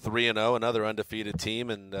are 3-0, another undefeated team,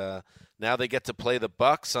 and now they get to play the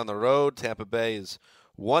Bucs on the road. Tampa Bay is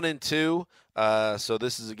 1-2, so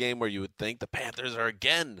this is a game where you would think the Panthers are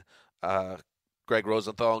again, Greg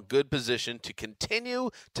Rosenthal, in good position to continue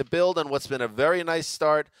to build on what's been a very nice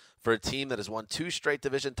start for a team that has won 2 straight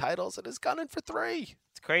division titles and is gunning for 3.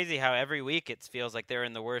 It's crazy how every week it feels like they're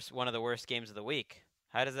in one of the worst games of the week.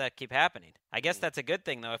 How does that keep happening? I guess that's a good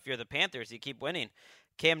thing, though. If you're the Panthers, you keep winning.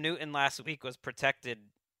 Cam Newton last week was protected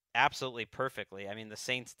absolutely perfectly. I mean, the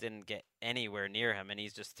Saints didn't get anywhere near him, and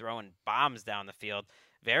he's just throwing bombs down the field.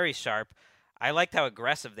 Very sharp. I liked how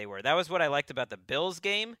aggressive they were. That was what I liked about the Bills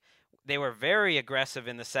game. They were very aggressive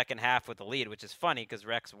in the second half with the lead, which is funny because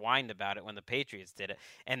Rex whined about it when the Patriots did it.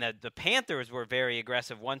 And the Panthers were very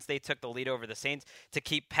aggressive once they took the lead over the Saints to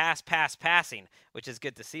keep passing, which is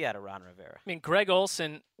good to see out of Ron Rivera. I mean, Greg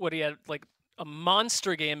Olsen, he had like a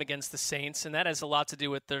monster game against the Saints, and that has a lot to do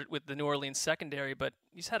with the New Orleans secondary. But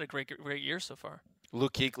he's had a great year so far.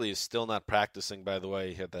 Luke Kuechly is still not practicing, by the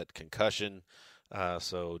way. He had that concussion,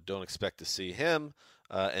 so don't expect to see him.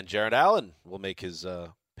 And Jared Allen will make his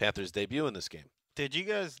Panthers debut in this game. Did you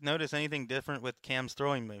guys notice anything different with Cam's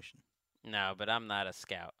throwing motion? No, but I'm not a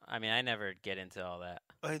scout. I mean, I never get into all that.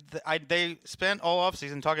 They spent all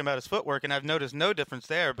offseason talking about his footwork, and I've noticed no difference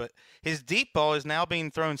there. But his deep ball is now being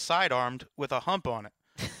thrown sidearmed with a hump on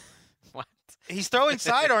it. What? He's throwing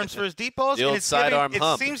sidearms for his deep balls, The and old it's sidearm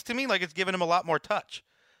hump. It seems to me like it's giving him a lot more touch.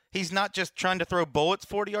 He's not just trying to throw bullets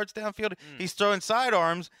 40 yards downfield. He's throwing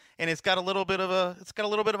sidearms, and it's got a little bit of a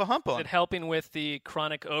hump Is on it helping with the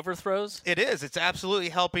chronic overthrows? It is. It's absolutely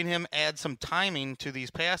helping him add some timing to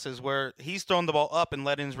these passes where he's throwing the ball up and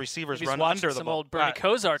letting his receivers He's run watching under the some ball. old Bernie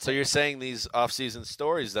Kosar. So you're saying these off-season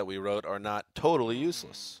stories that we wrote are not totally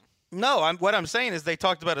useless? No, what I'm saying is they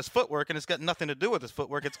talked about his footwork, and it's got nothing to do with his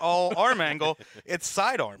footwork. It's all arm angle. It's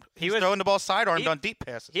sidearmed. He's throwing the ball sidearmed on deep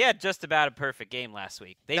passes. He had just about a perfect game last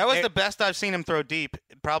week. That was the best I've seen him throw deep,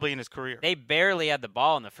 probably in his career. They barely had the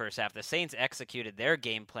ball in the first half. The Saints executed their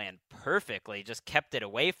game plan perfectly, just kept it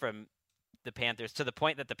away from the Panthers to the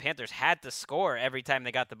point that the Panthers had to score every time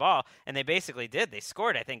they got the ball, and they basically did. They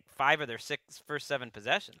scored, I think, 5 of their first 7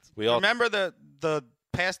 possessions. Remember the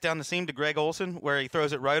pass down the seam to Greg Olsen where he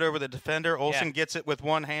throws it right over the defender? Olsen gets it with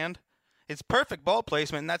one hand. It's perfect ball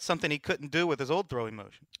placement, and that's something he couldn't do with his old throwing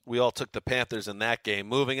motion. We all took the Panthers in that game.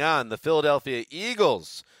 Moving on, the Philadelphia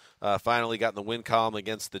Eagles finally got in the win column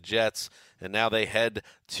against the Jets, and now they head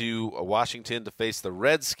to Washington to face the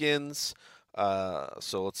Redskins.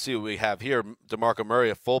 So let's see what we have here. DeMarco Murray,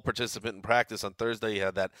 a full participant in practice on Thursday. He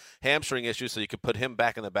had that hamstring issue, so you could put him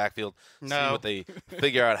back in the backfield, see what they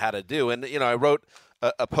figure out how to do. And, I wrote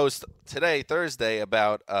a post today, Thursday,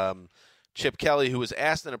 about Chip Kelly, who was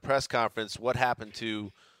asked in a press conference what happened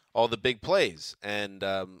to all the big plays and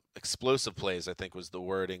explosive plays, I think was the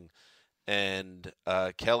wording. And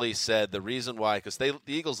Kelly said the reason why, because the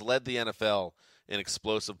Eagles led the NFL in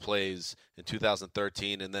explosive plays in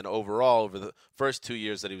 2013. And then overall, over the first 2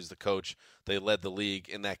 years that he was the coach, they led the league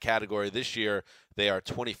in that category. This year, they are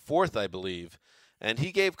 24th, I believe. And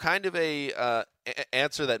he gave kind of a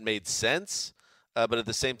answer that made sense, but at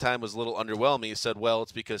the same time was a little underwhelming. He said, well,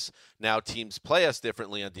 it's because now teams play us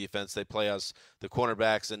differently on defense. They play us, the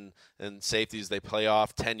cornerbacks and safeties, they play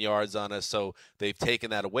off 10 yards on us, so they've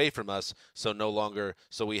taken that away from us, so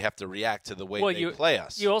we have to react to the way they play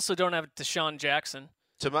us. You also don't have Deshaun Jackson.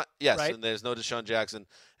 Yes, right? And there's no Deshaun Jackson,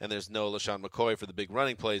 and there's no LaShawn McCoy for the big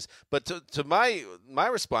running plays. But to my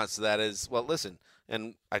response to that is, well, listen,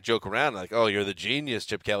 and I joke around like, oh, you're the genius,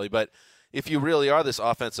 Chip Kelly, but if you really are this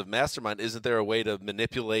offensive mastermind, isn't there a way to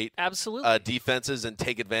manipulate defenses and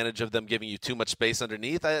take advantage of them giving you too much space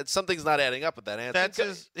underneath? Something's not adding up with that answer.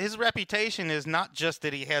 That's his reputation is not just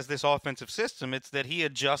that he has this offensive system. It's that he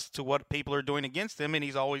adjusts to what people are doing against him, and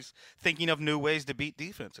he's always thinking of new ways to beat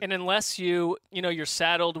defenses. And unless you're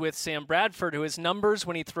saddled with Sam Bradford, who his numbers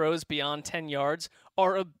when he throws beyond 10 yards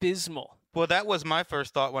are abysmal. Well, that was my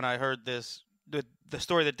first thought when I heard this, the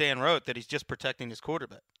story that Dan wrote, that he's just protecting his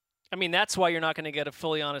quarterback. I mean, that's why you're not going to get a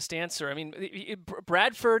fully honest answer. I mean,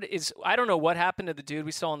 Bradford is – I don't know what happened to the dude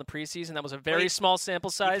we saw in the preseason. That was a very small sample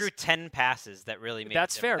size. He threw 10 passes that really made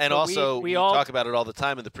That's fair. And also, we talk about it all the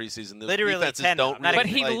time in the preseason. The literally defenses 10. Don't really but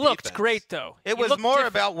he looked defense. great, though. It was more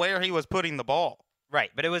about where he was putting the ball.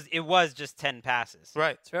 Right, but it was just 10 passes.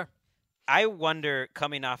 Right. It's fair. I wonder,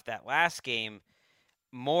 coming off that last game,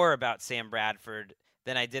 more about Sam Bradford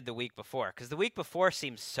than I did the week before. Because the week before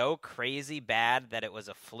seemed so crazy bad that it was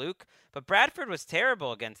a fluke. But Bradford was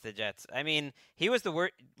terrible against the Jets. I mean, he was the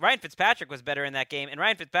worst. Ryan Fitzpatrick was better in that game, and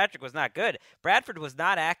Ryan Fitzpatrick was not good. Bradford was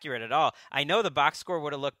not accurate at all. I know the box score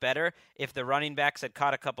would have looked better if the running backs had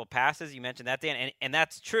caught a couple passes. You mentioned that, Dan, and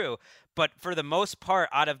that's true. But for the most part,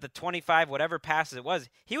 out of the 25 whatever passes it was,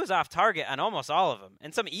 he was off target on almost all of them.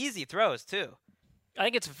 And some easy throws, too. I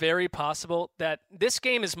think it's very possible that this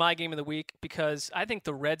game is my game of the week because I think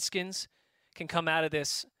the Redskins can come out of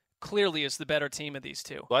this clearly as the better team of these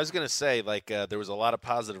two. Well, I was going to say, there was a lot of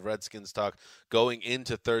positive Redskins talk going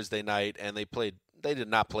into Thursday night, and they did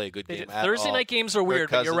not play a good game at all. Thursday night games are weird,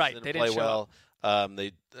 but you're right. They didn't show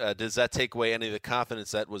up. Does that take away any of the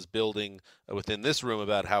confidence that was building within this room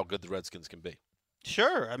about how good the Redskins can be?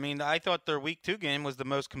 Sure. I mean, I thought their Week 2 game was the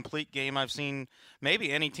most complete game I've seen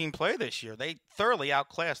maybe any team play this year. They thoroughly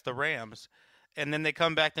outclassed the Rams. And then they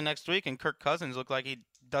come back the next week, and Kirk Cousins looked like he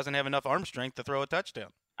doesn't have enough arm strength to throw a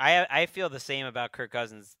touchdown. I feel the same about Kirk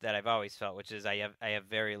Cousins that I've always felt, which is I have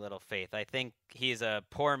very little faith. I think he's a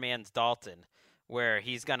poor man's Dalton, where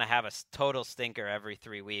he's going to have a total stinker every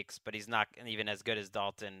 3 weeks, but he's not even as good as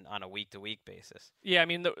Dalton on a week-to-week basis. Yeah, I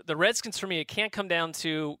mean, the Redskins, for me, it can't come down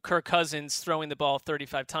to Kirk Cousins throwing the ball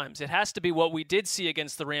 35 times. It has to be what we did see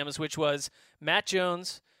against the Rams, which was Matt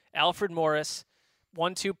Jones, Alfred Morris,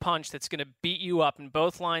 1-2 punch that's going to beat you up, and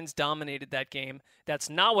both lines dominated that game. That's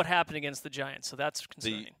not what happened against the Giants, so that's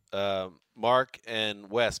concerning. Mark and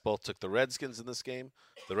Wes both took the Redskins in this game.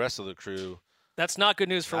 The rest of the crew... That's not good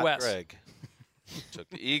news for Wes. Greg. Took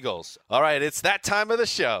the Eagles. All right, it's that time of the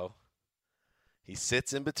show. He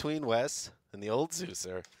sits in between Wes and the old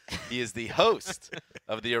Zeuser. He is the host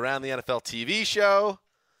of the Around the NFL TV show.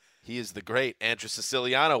 He is the great Andrew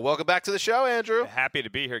Siciliano. Welcome back to the show, Andrew. Happy to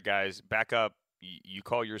be here, guys. Back up. You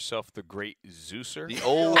call yourself the great Zeuser? The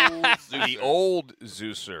old Zeuser. The old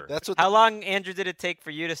Zeuser. That's what. How long, Andrew, did it take for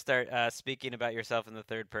you to start speaking about yourself in the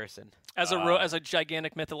third person? As a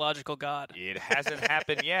gigantic mythological god. It hasn't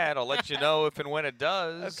happened yet. I'll let you know if and when it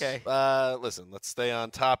does. Okay. Listen, let's stay on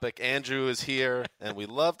topic. Andrew is here, and we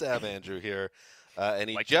love to have Andrew here. And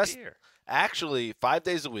he actually 5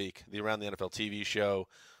 days a week, the Around the NFL TV show.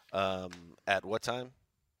 At what time?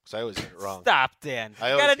 Because I always get it wrong. Stop, Dan. I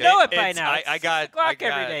You always got to get know it. it by now. I got 6 o'clock I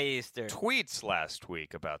got every day Eastern. tweets last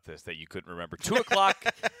week about this that you couldn't remember. 2 o'clock.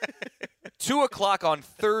 2 o'clock on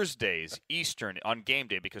Thursdays Eastern on game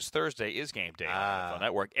day, because Thursday is game day on the NFL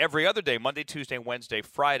Network. Every other day, Monday, Tuesday, Wednesday,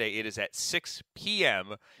 Friday, it is at 6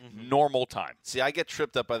 p.m. normal time. See, I get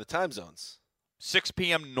tripped up by the time zones. 6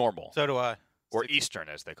 p.m. normal. So do I. Or Eastern,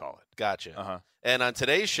 as they call it. Gotcha. Uh-huh. And on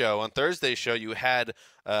today's show, on Thursday's show, you had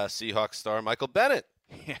Seahawks star Michael Bennett.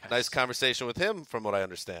 Yes. Nice conversation with him, from what I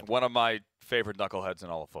understand. One of my favorite knuckleheads in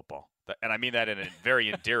all of football. And I mean that in a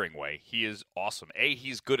very endearing way. He is awesome. A,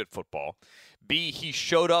 he's good at football. B, he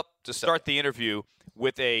showed up to start the interview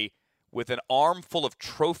with an arm full of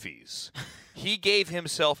trophies. He gave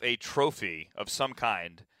himself a trophy of some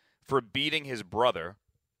kind for beating his brother.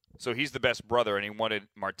 So he's the best brother, and he wanted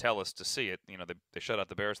Martellus to see it. You know, they shut out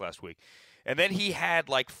the Bears last week. And then he had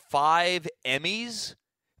like 5 Emmys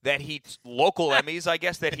that local Emmys, I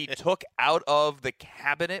guess, that he took out of the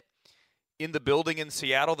cabinet in the building in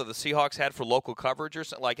Seattle that the Seahawks had for local coverage or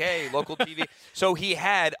something, like, hey, local TV. So he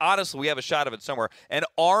had, honestly, we have a shot of it somewhere, an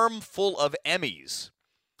armful of Emmys,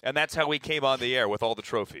 and that's how he came on the air with all the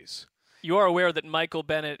trophies. You are aware that Michael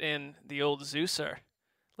Bennett and the old Zeus are a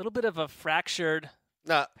little bit of a fractured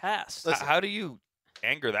past. How do you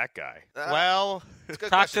anger that guy? Well,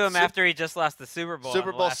 talk to him after he just lost the Super Bowl.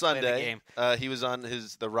 Super Bowl Sunday. He was on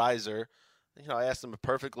the riser. I asked him a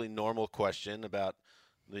perfectly normal question about,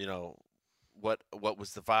 what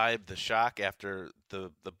was the vibe, the shock after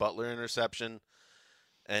the Butler interception,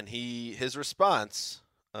 and his response.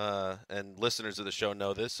 And listeners of the show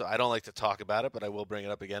know this, so I don't like to talk about it, but I will bring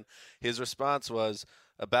it up again. His response was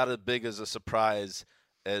about as big as a surprise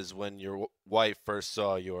as when your wife first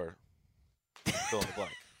saw your fill in the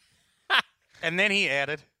blank. And then he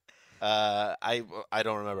added, I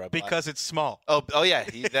don't remember. because it's small. Oh yeah.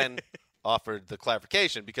 He then offered the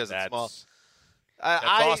clarification because it's small. That's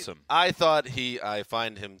awesome. I thought I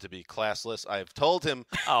find him to be classless. I've told him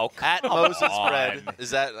at Moses Fred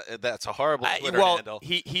that's a horrible Twitter handle.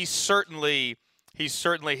 He certainly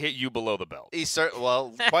hit you below the belt.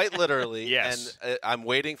 Quite literally. Yes. And I'm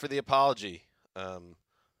waiting for the apology.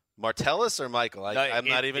 Martellus or Michael? I'm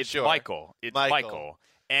not even sure. Michael. It's Michael.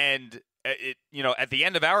 And at the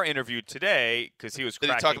end of our interview today, because he was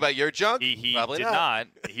did he talk about your junk? He Probably did not.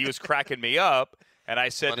 He was cracking me up, and I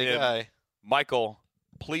said Funny to him, guy. Michael,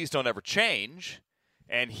 please don't ever change.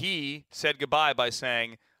 And he said goodbye by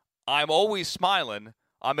saying, I'm always smiling.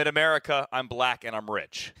 I'm in America. I'm black, and I'm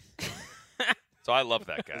rich. So I love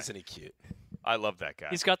that guy. Isn't he cute? I love that guy.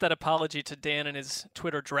 He's got that apology to Dan in his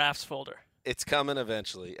Twitter drafts folder. It's coming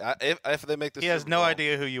eventually. If they make the He Super has no Bowl.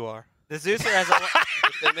 idea who you are. The Zeuser has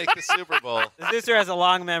If they make the Super Bowl. the Zeuser has a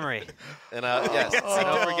long memory. And yes,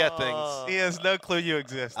 don't forget things. He has no clue you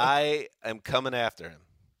exist. I am coming after him.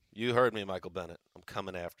 You heard me, Michael Bennett. I'm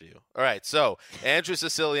coming after you. All right, so Andrew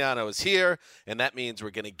Siciliano is here, and that means we're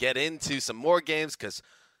going to get into some more games because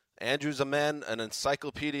Andrew's an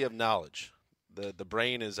encyclopedia of knowledge. The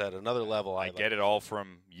brain is at another level. I get it all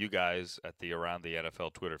from you guys at the Around the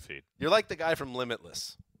NFL Twitter feed. You're like the guy from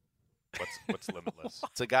Limitless. What's Limitless?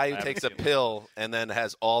 It's a guy who takes a pill and then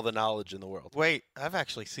has all the knowledge in the world. Wait, I've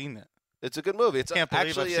actually seen that. It's a good movie. It's Can't believe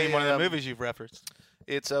actually I've seen one of the movies you've referenced.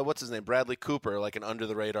 It's what's his name, Bradley Cooper, like an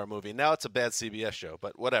under-the-radar movie. Now it's a bad CBS show,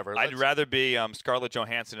 but whatever. I'd rather be Scarlett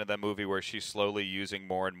Johansson in that movie where she's slowly using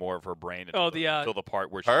more and more of her brain until the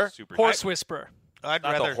part where she's super Horse Whisperer. I'd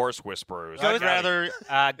not rather the Horse Whisperer. I'd rather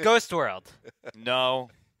Ghost World. No.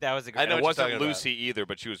 That was a great. I know it what you're wasn't talking Lucy either,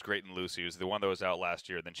 but she was great in Lucy. It was the one that was out last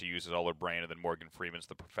year. Then she uses all her brain, and then Morgan Freeman's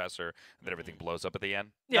the professor, and then everything blows up at the end.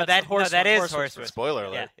 Yeah, that is Horse Whisperer. Spoiler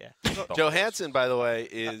alert. Yeah. Johansson, by the way,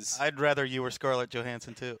 is. I'd rather you were Scarlett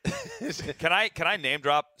Johansson too. Can I name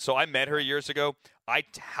drop? So I met her years ago. I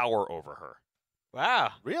tower over her.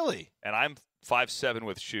 Wow. Really? And I'm 5'7"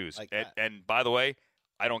 with shoes. Like that. And by the way,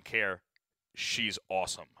 I don't care. She's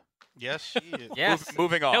awesome. Yes, she is. Yes.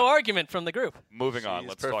 Moving on. No argument from the group. Moving on. She's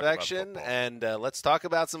Let's talk about perfection, football. and let's talk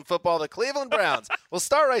about some football. The Cleveland Browns. We'll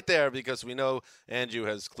start right there because we know Andrew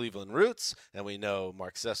has Cleveland roots, and we know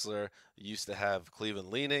Mark Sessler used to have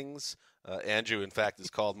Cleveland leanings. Andrew, in fact, is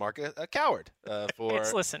called Mark a coward for.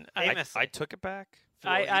 Listen, I took it back.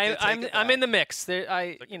 I'm in the mix. Took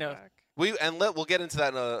it back. We'll get into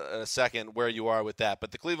that in a second where you are with that.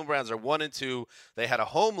 But the Cleveland Browns are 1-2. They had a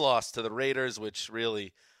home loss to the Raiders, which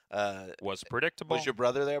really was predictable. Was your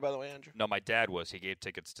brother there, by the way, Andrew? No, my dad was. He gave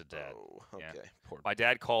tickets to Dad. Oh, okay. Yeah. Poor My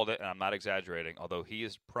dad called it, and I'm not exaggerating, although he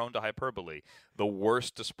is prone to hyperbole, the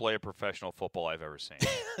worst display of professional football I've ever seen.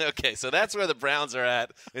 Okay, so that's where the Browns are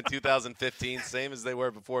at in 2015, same as they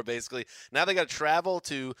were before, basically. Now they got to travel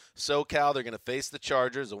to SoCal. They're going to face the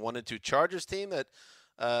Chargers, a 1-2 Chargers team that,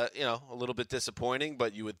 a little bit disappointing,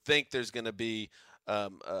 but you would think there's going to be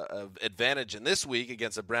advantage in this week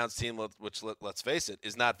against a Browns team, which let's face it,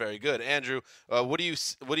 is not very good. Andrew, what are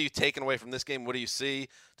you taking away from this game? What do you see?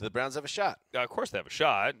 Do the Browns have a shot? Of course they have a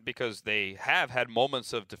shot because they have had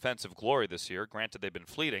moments of defensive glory this year. Granted, they've been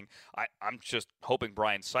fleeting. I'm just hoping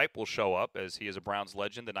Brian Sipe will show up as he is a Browns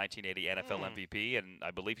legend, the 1980 NFL MVP, and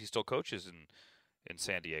I believe he still coaches in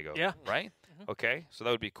San Diego. Yeah. Right? Mm-hmm. Okay, so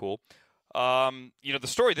that would be cool. The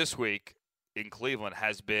story this week in Cleveland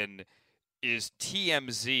has been, is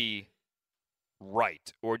TMZ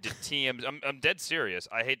right? Or did TMZ – I'm dead serious.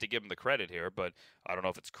 I hate to give them the credit here, but I don't know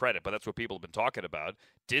if it's credit, but that's what people have been talking about.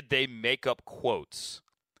 Did they make up quotes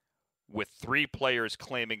with 3 players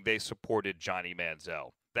claiming they supported Johnny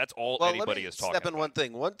Manziel? That's all Well, anybody is talking step in about. one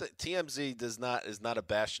thing. TMZ is not a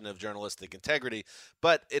bastion of journalistic integrity,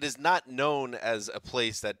 but it is not known as a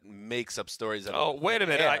place that makes up stories. Oh, wait a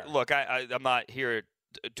minute. I'm not here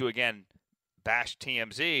to again bash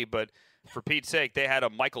TMZ, but for Pete's sake, they had a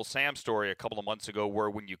Michael Sam story a couple of months ago where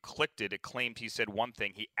when you clicked it, it claimed he said one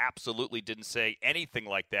thing. He absolutely didn't say anything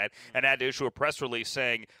like that and had to issue a press release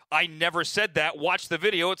saying, I never said that. Watch the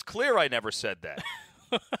video. It's clear I never said that.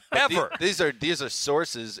 Ever. These are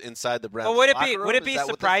sources inside the Browns. Well, would it be Is that what this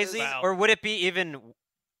surprising, is? or would it be even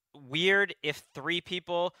weird if 3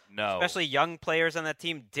 people, No. especially young players on that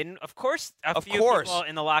team, didn't? Of course, Of few course. people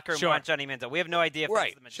in the locker room Sure. want Johnny Manziel. We have no idea if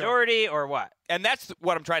Right. that's the majority or what. And that's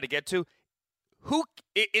what I'm trying to get to.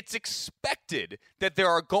 It's expected that there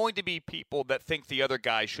are going to be people that think the other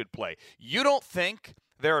guy should play. You don't think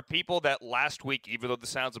there are people that last week, even though this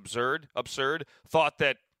sounds absurd, thought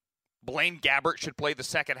that Blaine Gabbert should play the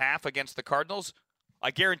second half against the Cardinals?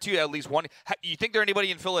 I guarantee you at least one. You think there anybody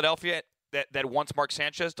in Philadelphia that wants Mark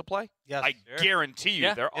Sanchez to play? Yes. I guarantee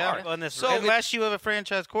you there Yeah. are. Well, and this, So unless you have a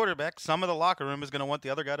franchise quarterback, some of the locker room is going to want the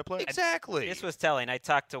other guy to play. Exactly. this was telling. I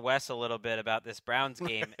talked to Wes a little bit about this Browns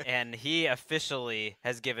game, and he officially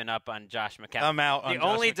has given up on Josh McCown. I'm out on The Josh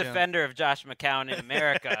only McCown. defender of Josh McCown in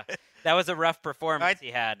America. That was a rough performance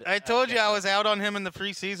he had. I told you I was out on him in the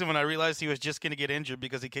preseason when I realized he was just going to get injured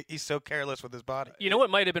because he's so careless with his body. You know what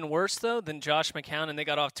might have been worse, though, than Josh McCown, and they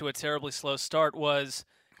got off to a terribly slow start, was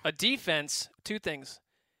a defense. 2 things.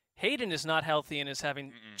 Hayden is not healthy and is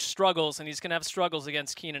having struggles, and he's going to have struggles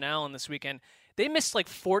against Keenan Allen this weekend. They missed like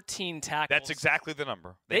 14 tackles. That's exactly the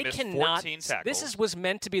number. They missed cannot. 14 tackles. This was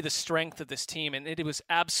meant to be the strength of this team, and it was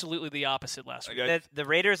absolutely the opposite last week. The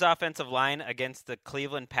Raiders' offensive line against the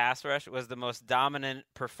Cleveland pass rush was the most dominant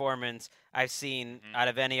performance I've seen out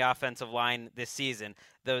of any offensive line this season.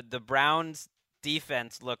 The Browns'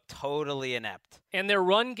 defense looked totally inept. And their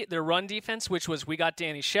run defense, which was we got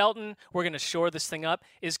Danny Shelton, we're going to shore this thing up,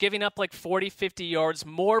 is giving up like 40, 50 yards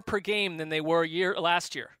more per game than they were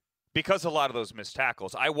last year. Because a lot of those missed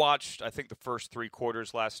tackles. I watched, I think, the first 3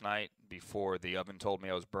 quarters last night before the oven told me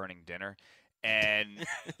I was burning dinner. And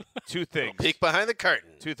 2 things. Peek behind the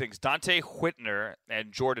curtain. 2 things. Dante Whitner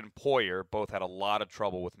and Jordan Poyer both had a lot of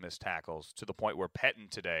trouble with missed tackles, to the point where Pettin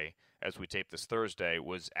today, as we tape this Thursday,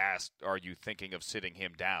 was asked, are you thinking of sitting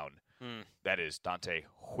him down? That is Dante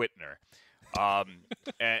Whitner.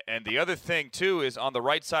 And the other thing, too, is on the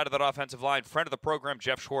right side of that offensive line, friend of the program,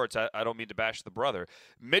 Jeff Schwartz, I don't mean to bash the brother,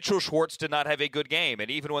 Mitchell Schwartz did not have a good game.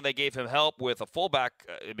 And even when they gave him help with a fullback,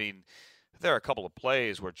 there are a couple of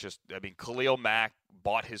plays where Khalil Mack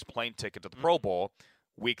bought his plane ticket to the Pro Bowl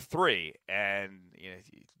week 3. And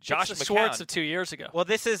Josh it's the McCown. Schwartz of 2 years ago. Well,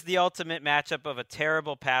 this is the ultimate matchup of a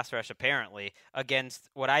terrible pass rush, apparently, against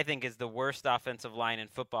what I think is the worst offensive line in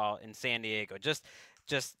football in San Diego. Just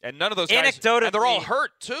and none of those guys, anecdotally, and they're all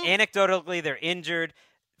hurt, too. Anecdotally, they're injured.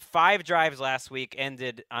 5 drives last week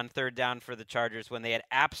ended on 3rd down for the Chargers when they had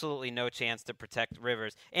absolutely no chance to protect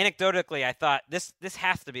Rivers. Anecdotally, I thought this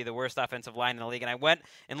has to be the worst offensive line in the league, and I went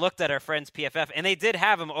and looked at our friends PFF, and they did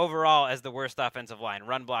have them overall as the worst offensive line,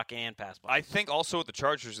 run blocking and pass blocking. I think also with the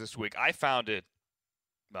Chargers this week, I found it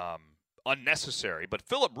unnecessary, but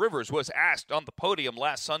Phillip Rivers was asked on the podium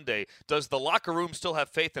last Sunday, does the locker room still have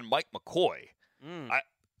faith in Mike McCoy?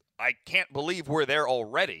 I can't believe we're there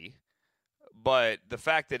already. But the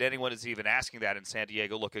fact that anyone is even asking that in San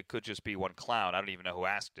Diego, look, it could just be one clown. I don't even know who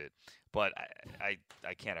asked it. But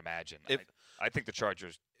I can't imagine. I think the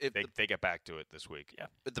Chargers, they get back to it this week. Yeah.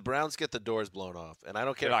 If the Browns get the doors blown off, and I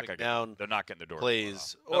don't care if they're not getting the doors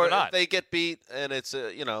plays, blown off. No, or if they get beat and it's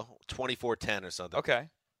 24-10 or something. Okay.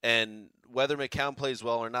 And whether McCown plays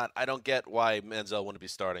well or not, I don't get why Manziel wouldn't be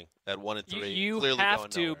starting at 1-3. You clearly have going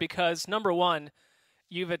to nowhere. because, number one,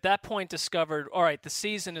 you've at that point discovered, all right, the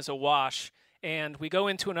season is a wash. And we go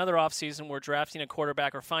into another offseason, we're drafting a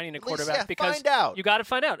quarterback or finding a quarterback because find out. You got to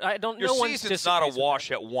find out. I don't. Your no one's season's not a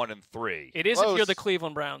wash at 1-3. It is if you're the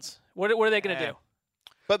Cleveland Browns. What are they going to do?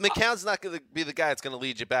 But McCown's not going to be the guy that's going to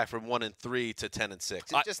lead you back from 1-3 to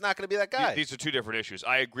 10-6. He's just not going to be that guy. These are 2 different issues.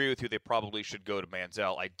 I agree with you. They probably should go to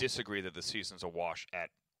Manziel. I disagree that the season's a wash at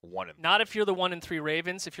 1-3. Not if you're the 1-3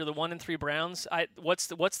 Ravens. If you're the 1-3 Browns, what's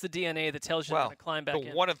the DNA that tells you they're going to climb back in?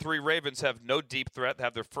 The 1-3 Ravens have no deep threat. They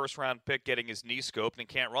have their first-round pick getting his knee scoped and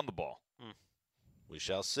can't run the ball. We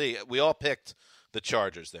shall see. We all picked the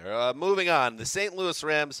Chargers there. Moving on, the St. Louis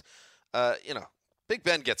Rams, Big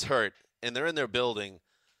Ben gets hurt, and they're in their building,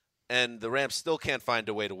 and the Rams still can't find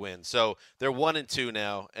a way to win. So they're 1-2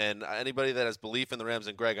 now, and anybody that has belief in the Rams,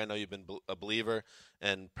 and Greg, I know you've been a believer,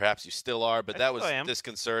 and perhaps you still are, but that was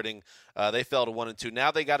disconcerting. They fell to 1-2. Now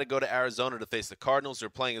they got to go to Arizona to face the Cardinals. They're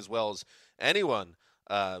playing as well as anyone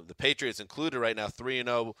The Patriots included right now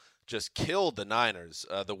 3-0, just killed the Niners,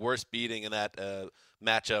 the worst beating in that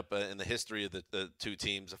matchup in the history of the two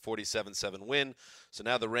teams, a 47-7 win. So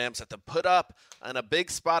now the Rams have to put up on a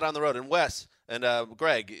big spot on the road. And Wes and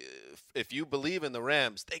Greg, if you believe in the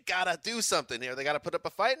Rams, they got to do something here. They got to put up a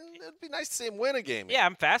fight, and it'd be nice to see them win a game. Yeah,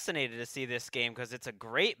 I'm fascinated to see this game because it's a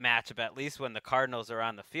great matchup, at least when the Cardinals are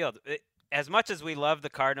on the field. As much as we love the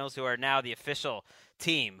Cardinals, who are now the official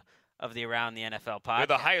team of the Around the NFL podcast. They're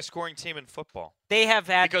the highest scoring team in football. They have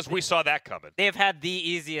had, because we saw that coming. They have had the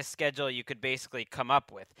easiest schedule you could basically come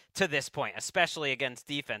up with to this point, especially against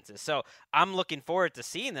defenses. So I'm looking forward to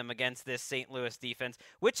seeing them against this St. Louis defense,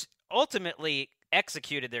 which ultimately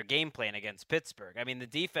executed their game plan against Pittsburgh. I mean, the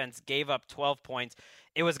defense gave up 12 points.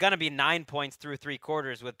 It was going to be 9 points through 3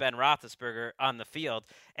 quarters with Ben Roethlisberger on the field.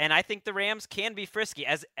 And I think the Rams can be frisky.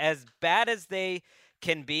 As bad as they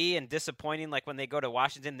can be and disappointing, like when they go to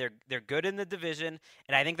Washington, they're good in the division,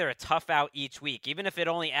 and I think they're a tough out each week. Even if it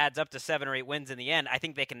only adds up to 7 or 8 wins in the end, I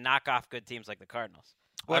think they can knock off good teams like the Cardinals.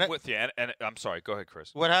 I'm with you, and I'm sorry. Go ahead,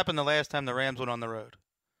 Chris. What happened the last time the Rams went on the road?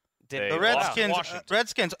 The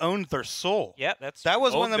Redskins owned their soul. Yeah, that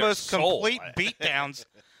was one of the most complete beatdowns.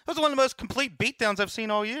 That was one of the most complete beatdowns I've seen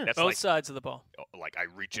all year. Both sides of the ball. Like I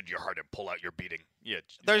reach into your heart and pull out your beating. Yeah.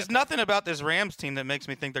 There's nothing about this Rams team that makes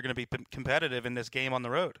me think they're going to be competitive in this game on the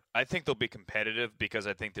road. I think they'll be competitive because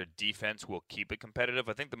I think their defense will keep it competitive.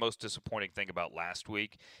 I think the most disappointing thing about last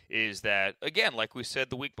week is that, again, like we said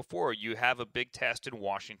the week before, you have a big test in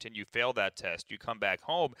Washington. You fail that test. You come back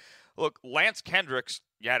home. Look, Lance Kendricks,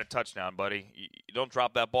 you had a touchdown, buddy. You don't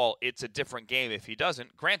drop that ball. It's a different game if he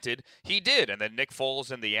doesn't. Granted, he did. And then Nick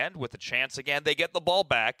Foles in the end with a chance again. They get the ball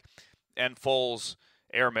back, and Foles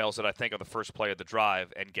airmails it, I think, on the first play of the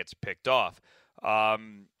drive and gets picked off.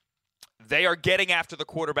 They are getting after the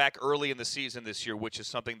quarterback early in the season this year, which is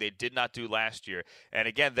something they did not do last year. And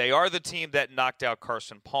again, they are the team that knocked out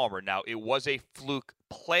Carson Palmer. Now, it was a fluke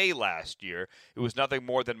play last year. It was nothing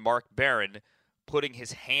more than Mark Barron putting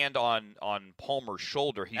his hand on Palmer's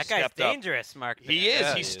shoulder. That guy's dangerous, Mark Barron. He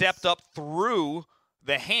is. He stepped up through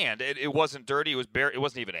the hand. It wasn't dirty. It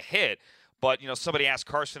wasn't even a hit. But, somebody asked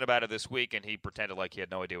Carson about it this week, and he pretended like he had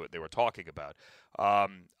no idea what they were talking about.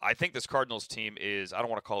 I think this Cardinals team is, I don't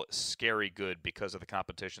want to call it scary good because of the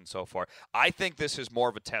competition so far. I think this is more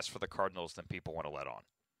of a test for the Cardinals than people want to let on.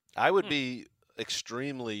 I would be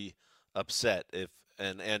extremely upset if,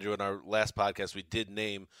 and Andrew, in our last podcast, we did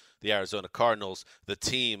name the Arizona Cardinals the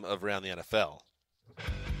team of Around the NFL.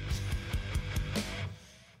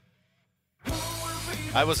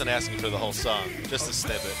 I wasn't asking for the whole song, just a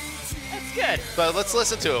snippet. That's good. But let's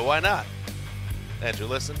listen to it. Why not? Andrew,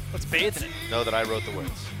 listen. Let's bathe in it. Know that I wrote the words.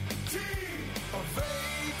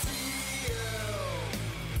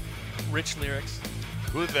 Rich lyrics.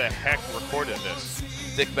 Who the heck recorded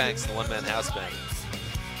this? Dick Banks, the one-man house band.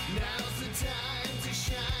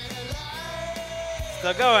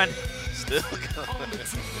 Still going. Still going.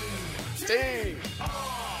 Sting.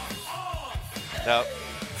 Now,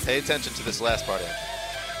 pay attention to this last part, Andrew.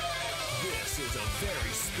 This is a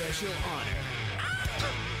very special honor.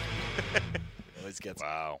 Always gets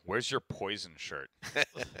wow. Where's your Poison shirt?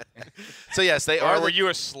 So yes, they or are. Were you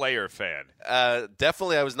a Slayer fan?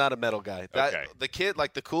 Definitely, I was not a metal guy. Okay.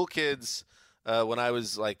 The cool kids, when I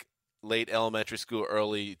was like late elementary school,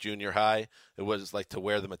 early junior high, it was like to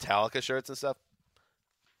wear the Metallica shirts and stuff.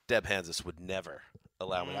 Deb Hansis would never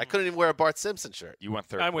allow me. I couldn't even wear a Bart Simpson shirt. You went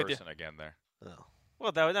third person again there. Oh.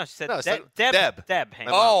 Well, no, she said No, Deb.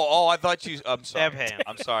 Oh, I thought you. I'm sorry. Deb Ham.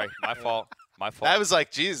 I'm sorry. My fault. My fault. I was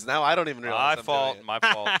like, geez, now I don't even realize. My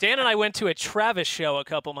fault. Dan and I went to a Travis show a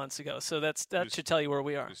couple months ago, so that should tell you where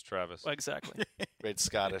we are. Who's Travis? Exactly. Great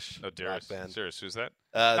Scottish rock band. Serious, who's that?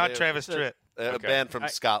 Not Travis Tritt. A band from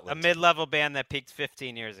Scotland. A mid-level band that peaked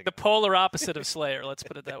 15 years ago. The polar opposite of Slayer, let's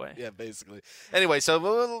put it that way. Yeah, basically. Anyway,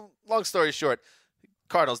 so long story short,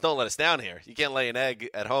 Cardinals, don't let us down here. You can't lay an egg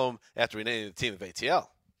at home after we named the team of ATL.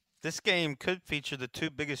 This game could feature the two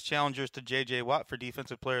biggest challengers to J.J. Watt for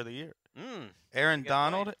Defensive Player of the Year. Aaron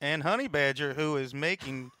Donald and Honey Badger, who is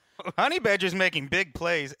making – Honey Badger's making big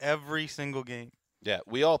plays every single game. Yeah,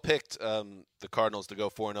 we all picked the Cardinals to go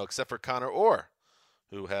 4-0 except for Connor Orr,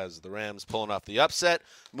 who has the Rams pulling off the upset.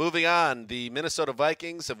 Moving on, the Minnesota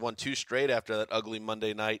Vikings have won 2 straight after that ugly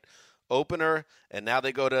Monday night opener, and now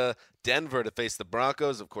they go to Denver to face the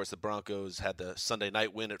Broncos. Of course, the Broncos had the Sunday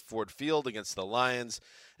night win at Ford Field against the Lions.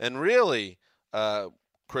 And really,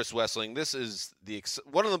 Chris Wessling, this is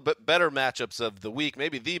one of the better matchups of the week,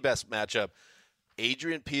 maybe the best matchup.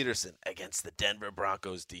 Adrian Peterson against the Denver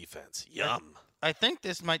Broncos defense. Yum. I think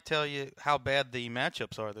this might tell you how bad the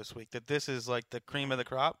matchups are this week. That this is like the cream of the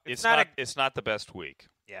crop. It's not It's not the best week.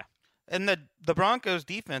 And the Broncos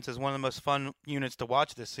defense is one of the most fun units to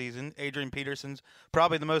watch this season. Adrian Peterson's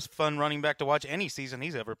probably the most fun running back to watch any season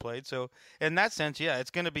he's ever played. So in that sense, yeah,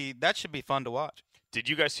 that should be fun to watch. Did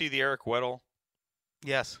you guys see the Eric Weddle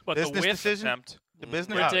Yes. What, the business whiff decision? attempt The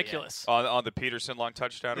business Ridiculous. on the Peterson long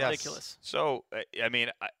touchdown? Yes. Ridiculous. So, I mean,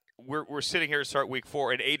 we're sitting here to start week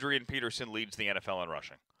 4, and Adrian Peterson leads the NFL in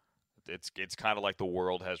rushing. It's kind of like the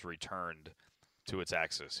world has returned to its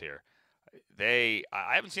axis here. I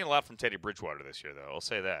haven't seen a lot from Teddy Bridgewater this year, though. I'll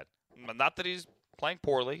say that. Not that he's playing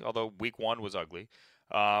poorly, although week 1 was ugly.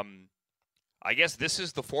 I guess this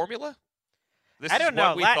is the formula? This I don't is know.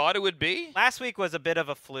 what we thought it would be? Last week was a bit of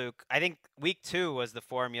a fluke. I think week 2 was the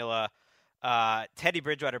formula. Teddy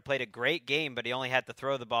Bridgewater played a great game, but he only had to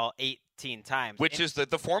throw the ball 18 times. Which is the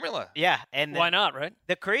formula. Yeah. And Why not, right?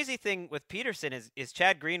 The crazy thing with Peterson is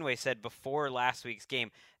Chad Greenway said before last week's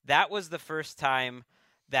game, that was the first time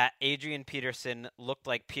that Adrian Peterson looked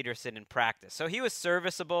like Peterson in practice. So he was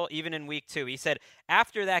serviceable even in week 2. He said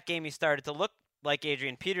after that game he started to look like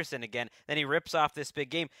Adrian Peterson again. Then he rips off this big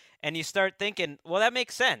game, and you start thinking, well, that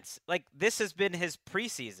makes sense. Like, this has been his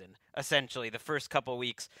preseason, essentially, the first couple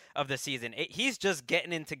weeks of the season. He's just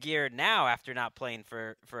getting into gear now after not playing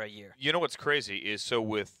for a year. You know what's crazy is, so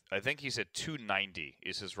with, I think he's at 290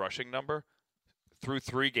 is his rushing number through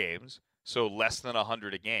 3 games, so less than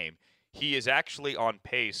 100 a game. He is actually on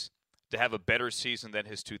pace to have a better season than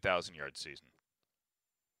his 2,000-yard season.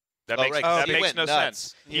 That makes no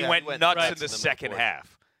sense. He went nuts in the second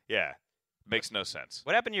half. Yeah, makes no sense.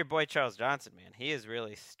 What happened to your boy Charles Johnson, man? He is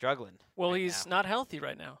really struggling. Well, right he's now. not healthy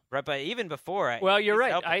right now. Right, but even before. Well, you're he's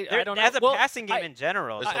right. helping. I don't know. As a Well, passing game in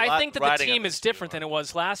general. I think that the team is different than it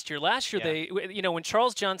was last year. Last year, they, when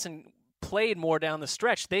Charles Johnson played more down the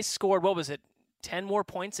stretch, they scored, what was it, 10 more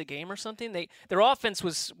points a game or something? Their offense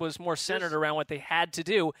was more centered around what they had to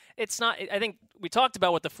do. It's not. I think we talked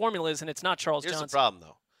about what the formula is, and it's not Charles Johnson. Here's the problem,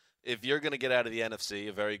 though. If you're going to get out of the NFC,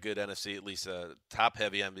 a very good NFC, at least a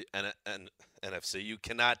top-heavy NFC, you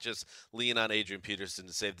cannot just lean on Adrian Peterson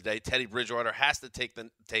to save the day. Teddy Bridgewater has to take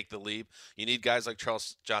the lead. You need guys like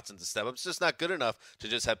Charles Johnson to step up. It's just not good enough to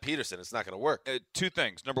just have Peterson. It's not going to work. 2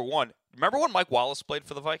 things. Number 1, remember when Mike Wallace played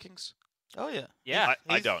for the Vikings? Oh, yeah. Yeah.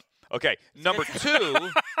 I don't. Okay. Number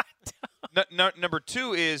 2, number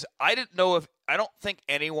 2 is I don't think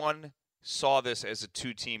anyone saw this as a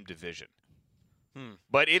 2-team division.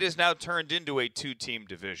 But it has now turned into a 2-team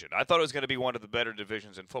division. I thought it was going to be one of the better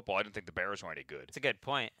divisions in football. I didn't think the Bears were any good. It's a good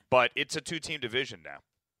point. But it's a 2-team division now.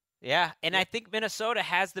 Yeah, and I think Minnesota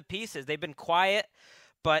has the pieces. They've been quiet,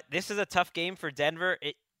 but this is a tough game for Denver.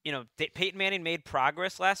 Peyton Manning made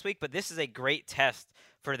progress last week, but this is a great test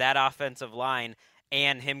for that offensive line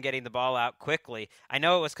and him getting the ball out quickly. I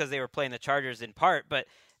know it was because they were playing the Chargers in part, but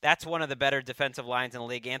that's one of the better defensive lines in the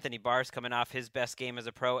league. Anthony Barr's coming off his best game as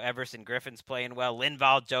a pro. Everson Griffin's playing well.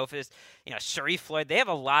 Linval Joseph, Sharif Floyd. They have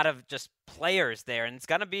a lot of just players there, and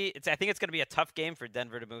I think it's going to be a tough game for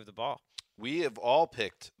Denver to move the ball. We have all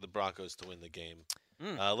picked the Broncos to win the game.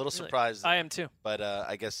 A little surprised. I am too. But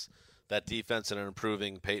I guess that defense and an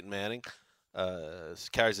improving Peyton Manning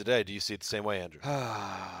carries the day. Do you see it the same way, Andrew?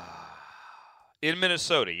 In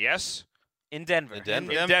Minnesota, yes? In Denver. In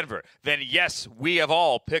Denver. In Denver. Then, yes, we have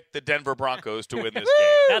all picked the Denver Broncos to win this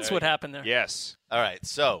game. That's what happened there. Yes. All right.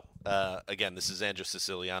 So, again, this is Andrew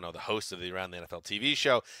Siciliano, the host of the Around the NFL TV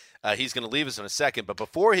show. He's going to leave us in a second. But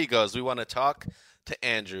before he goes, we want to talk to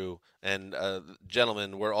Andrew. And,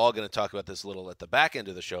 gentlemen, we're all going to talk about this a little at the back end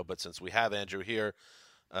of the show. But since we have Andrew here,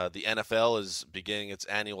 the NFL is beginning its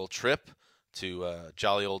annual trip to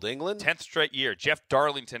jolly old England. 10th straight year. Jeff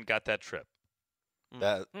Darlington got that trip.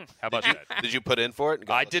 How about that? Did you put in for it?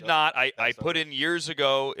 I did not. I put in years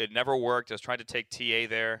ago. It never worked. I was trying to take TA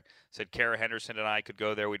there. Said Kara Henderson and I could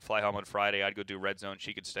go there. We'd fly home on Friday. I'd go do Red Zone.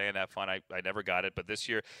 She could stay and have fun. I never got it. But this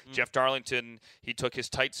year, Jeff Darlington, he took his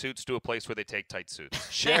tight suits to a place where they take tight suits.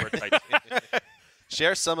 Share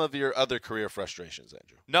some of your other career frustrations,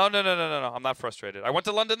 Andrew. No. I'm not frustrated. I went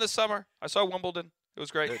to London this summer. I saw Wimbledon. It was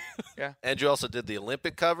great. Yeah. Andrew also did the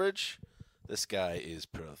Olympic coverage. This guy is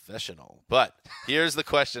professional. But here's the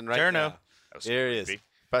question now. Here he is.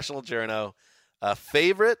 Professional journo.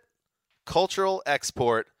 Favorite cultural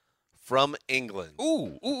export from England?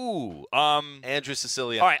 Ooh. Andrew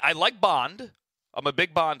Siciliano. All right. I like Bond. I'm a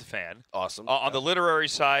big Bond fan. Awesome. On the literary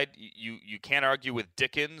side, you can't argue with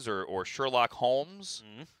Dickens or Sherlock Holmes,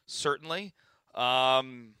 certainly.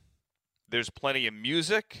 There's plenty of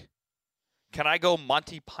music. Can I go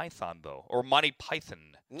Monty Python, though? Or Monty Python?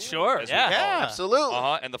 Sure. as we call it. Absolutely.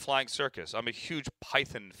 And the Flying Circus. I'm a huge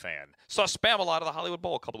Python fan. Saw Spam-A-Lot of the Hollywood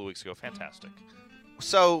Bowl a couple of weeks ago. Fantastic.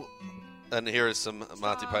 So, and here is some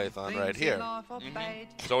Monty Python right here.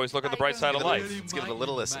 It's always look at the bright side of life. Let's give it a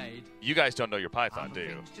little listen. You guys don't know your Python, do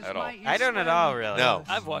you? At all? I don't at all, really. No.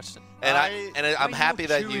 I've watched it. And I'm happy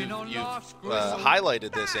that you've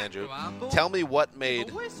highlighted this, Andrew. Tell me what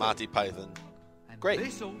made Monty Python great.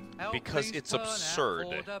 Because it's absurd.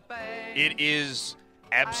 It is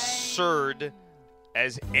absurd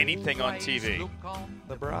as anything on TV.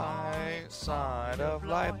 The bright side of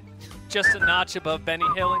life. Just a notch above Benny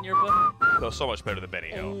Hill in your book? Though so much better than Benny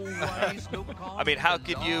Hill. I mean, how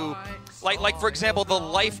could you... Like for example, The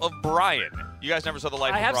Life of Brian. You guys never saw The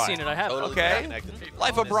Life I of have Brian. seen it. I have. Totally Okay. connected.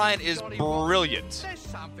 Life of Brian is brilliant.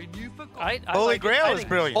 Holy Grail is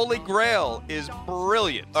brilliant. Holy Grail is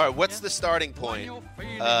brilliant. All right, what's the starting point?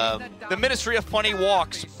 The Ministry of Funny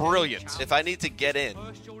Walks, brilliant. If I need to get in,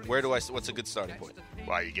 what's a good starting point?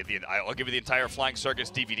 Well, I'll give you the entire Flying Circus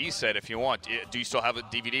DVD set if you want. Do you still have a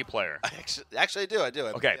DVD player? Actually, I do. I do. I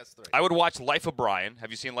have a Okay. PS3. I would watch Life of Brian. Have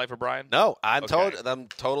you seen Life of Brian? No, I'm Okay.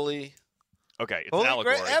 totally. Okay, it's Holy an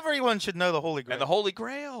allegory. Grail. Everyone should know the Holy Grail. And the Holy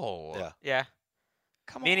Grail. Yeah. Yeah.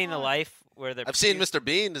 Come Meaning the on. life where they're I've seen Mr.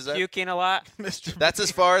 Bean. Is that? puking a lot. Mr. That's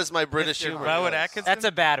as far as my British Mr. humor Rowan goes. Atkinson? That's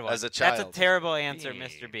a bad one. As a That's child. a terrible answer,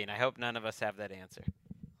 Mr. Bean. I hope none of us have that answer.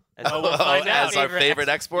 we'll find out. As our favorite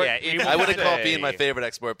export? Yeah, it I would wouldn't call say- Bean my favorite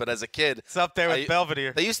export, but as a kid, It's up there with I-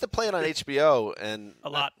 Belvedere. they used to play it on HBO and A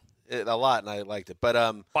lot. a lot, and I liked it. But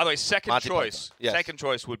By the way, second Monty choice. Python. Yes. Second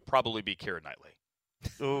choice would probably be Keira Knightley.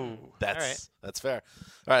 Ooh. that's fair.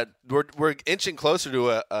 All right, we're inching closer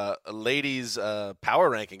to a ladies' power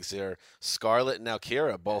rankings here. Scarlett and now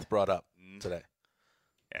Keira both brought up today.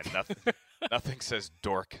 And nothing says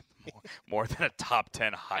dork more than a top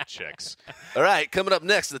 10 hot chicks. All right, coming up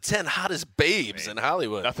next, the 10 hottest babes in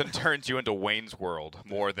Hollywood. Nothing turns you into Wayne's World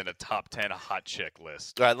more than a top 10 hot chick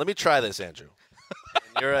list. All right, let me try this, Andrew.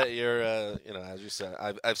 You're as you said,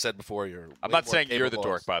 I've said before, I'm not saying you're the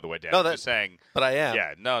dork, by the way, Dan. No, I'm just saying. but I am.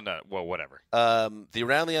 Yeah, no. Well, whatever. The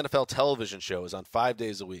Around the NFL television show is on 5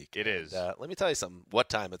 days a week. It is. Let me tell you something. What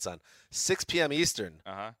time it's on? 6 p.m. Eastern.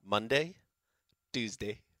 Uh-huh. Monday,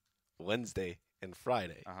 Tuesday, Wednesday, and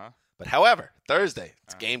Friday. Uh-huh. But however, Thursday,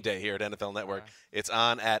 it's game day here at NFL Network. It's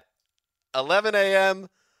on at 11 a.m.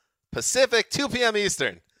 Pacific, 2 p.m.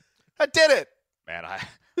 Eastern. I did it. Man,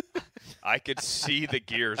 I could see the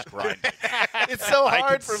gears grinding. It's so I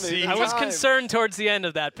hard could for me. see- I was Time. concerned towards the end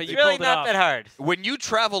of that, but It's you really pulled it not off. that hard. When you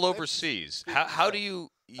travel overseas, how do you...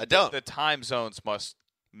 I don't. The time zones must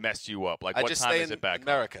mess you up. Like, I what just time stay is in it back?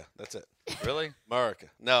 America. That's it. Really? America.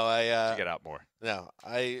 No, Get out more.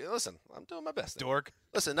 listen, I'm doing my best. Dork.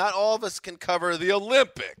 Listen, not all of us can cover the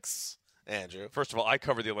Olympics, Andrew. First of all, I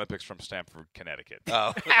cover the Olympics from Stamford, Connecticut. Oh,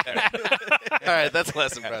 okay. All right, that's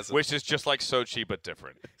less impressive. Which is just like Sochi, but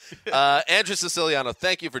different. Andrew Siciliano,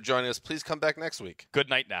 thank you for joining us. Please come back next week. Good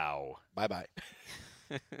night now. Bye-bye.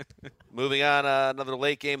 Moving on, another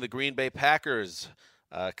late game, the Green Bay Packers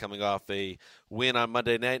coming off a win on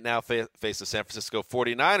Monday night, now face the San Francisco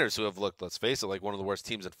 49ers, who have looked, let's face it, like one of the worst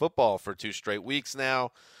teams in football for 2 straight weeks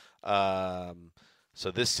now. So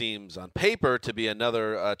this seems on paper to be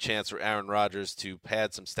another chance for Aaron Rodgers to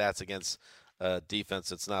pad some stats against defense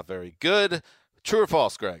that's not very good. True or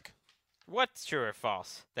false, Greg? What's true or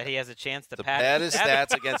false? That he has a chance to The pad pad his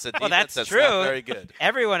stats against a defense Well, that's that's true. not very good.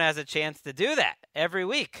 Everyone has a chance to do that every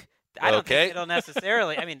week. I don't Okay. think it'll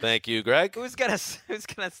necessarily. I mean, Thank you, Greg. who's gonna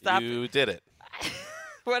stop? You did it.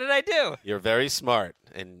 What did I do? You're very smart,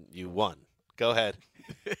 and you won. Go ahead.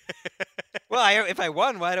 Well, if I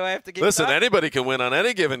won, why do I have to give? Listen, anybody can win on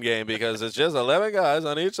any given game because it's just 11 guys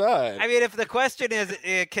on each side. I mean, if the question is,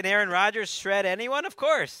 can Aaron Rodgers shred anyone? Of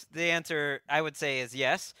course. The answer, I would say, is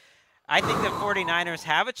yes. I think the 49ers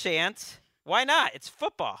have a chance. Why not? It's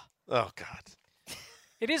football. Oh, God.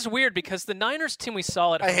 It is weird because the Niners team we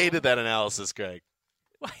saw at I home, hated that analysis, Greg.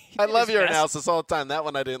 he I did love his your best. analysis all the time. That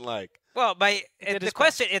one I didn't like. Well, did the his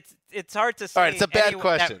question, it's hard to say All right, it's a bad anyone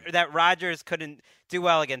question. that Rodgers couldn't do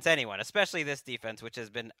well against anyone, especially this defense, which has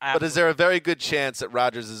been But is there a very good chance that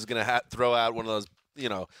Rodgers is going to throw out one of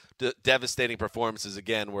those, devastating performances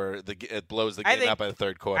again where it blows the game out by the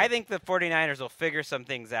third quarter? I think the 49ers will figure some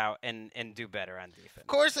things out and do better on defense. Of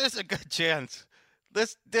course, there's a good chance.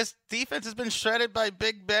 This defense has been shredded by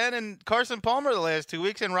Big Ben and Carson Palmer the last 2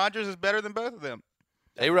 weeks, and Rodgers is better than both of them.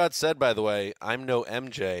 A-Rod said, by the way, I'm no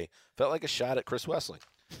MJ. Felt like a shot at Chris Wessling.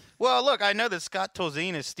 Well, look, I know that Scott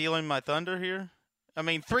Tolzien is stealing my thunder here. I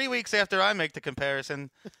mean, 3 weeks after I make the comparison,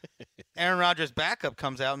 Aaron Rodgers' backup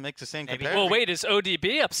comes out and makes the same comparison. Well, wait, is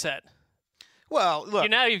ODB upset? Well, look,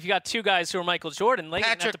 you've got two guys who are Michael Jordan. They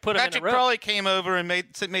have to put him in a Patrick row. Crawley came over and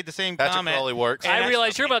made the same Patrick comment. Crawley works. I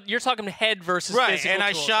realize you're talking head versus Right, physical and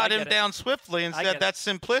I tools. shot I him get it. down swiftly and I get said it. that's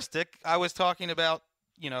simplistic. I was talking about,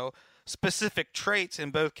 specific traits in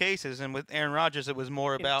both cases, and with Aaron Rodgers, it was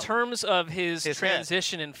more about In terms of his his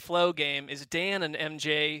transition and flow game, is Dan an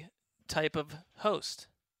MJ type of host?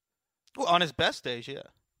 well, on his best days, yeah.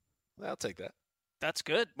 I'll take that. That's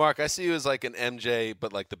good. Mark, I see you as like an MJ,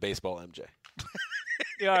 but like the baseball MJ.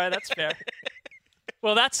 Yeah, all right, that's fair.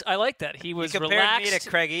 Well, I like that. He was You compared relaxed. me to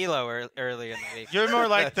Craig Elo earlier in the week. You're more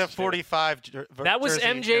like the That's true. 45. That was jersey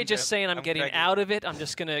MJ just saying, I'm getting Craig out of it. I'm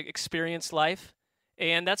just going to experience life.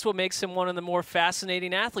 And that's what makes him one of the more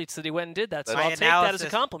fascinating athletes that he went and did that. So My I'll take that as a analysis-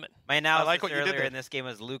 compliment. My analysis like what you did earlier there. in this game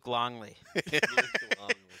was Luke Longley.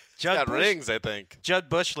 Judd got rings, I think. Judd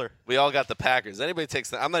Bushler. We all got the Packers. Anybody takes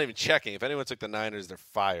the – I'm not even checking. If anyone took the Niners, they're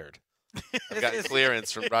fired. I've got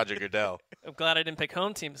clearance from Roger Goodell. I'm glad I didn't pick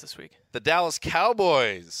home teams this week. The Dallas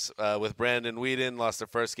Cowboys, with Brandon Weeden, lost their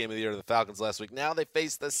first game of the year to the Falcons last week. Now they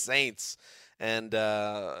face the Saints. And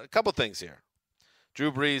a couple things here.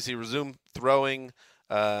 Drew Brees, he resumed throwing.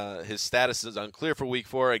 His status is unclear for Week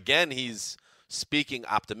 4. Again, he's speaking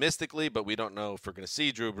optimistically, but we don't know if we're going to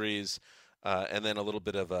see Drew Brees. And then a little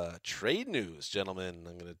bit of trade news, gentlemen.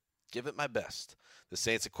 I'm going to give it my best. The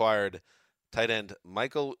Saints acquired tight end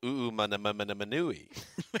Michael U'Manui.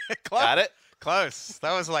 Got it? Close.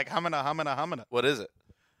 That was like humana. What is it?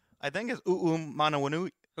 I think it's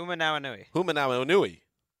U'Manawinui. Humanawanui.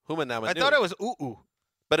 Humanauanui. I thought it was U'u.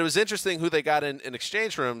 But it was interesting who they got in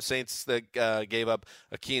exchange for him. Saints that gave up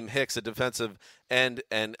Akeem Hicks, a defensive end,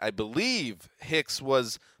 and I believe Hicks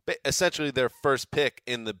was essentially their first pick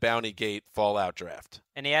in the Bounty Gate Fallout draft.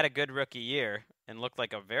 And he had a good rookie year and looked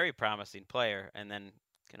like a very promising player, and then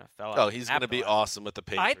kind of fell out. Oh, he's going to be Apple. awesome with the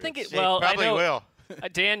Patriots. I think it. He Well, probably I know, will.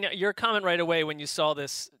 Dan, your comment right away when you saw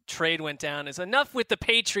this trade went down is enough with the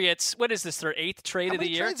Patriots. What is this, their 8th trade How of the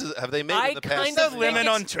many year? trades have they made I in the past? kind of No limit think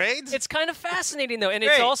on it's- trades? It's kind of fascinating, though. And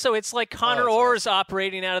Great. it's like Connor it's Orr's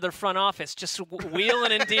operating out of their front office, just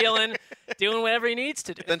wheeling and dealing, doing whatever he needs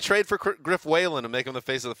to do. Then trade for Griff Whalen and make him the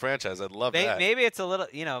face of the franchise. I'd love that. Maybe it's a little,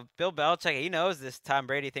 Bill Belichick. He knows this Tom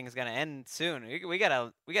Brady thing is going to end soon. We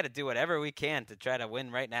gotta do whatever we can to try to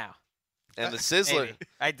win right now. And the Sizzler. Maybe.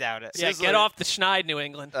 I doubt it. Yeah, get off the schneid, New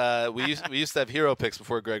England. We used to have hero picks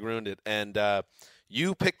before Greg ruined it, and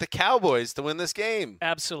you picked the Cowboys to win this game.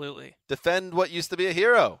 Absolutely. Defend what used to be a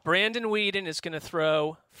hero. Brandon Weeden is going to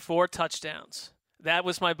throw 4 touchdowns. That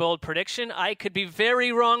was my bold prediction. I could be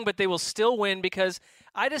very wrong, but they will still win because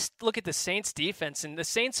I just look at the Saints' defense, and the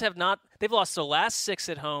Saints they've lost their last 6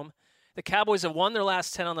 at home. The Cowboys have won their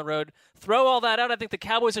last 10 on the road. Throw all that out, I think the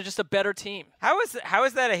Cowboys are just a better team. How is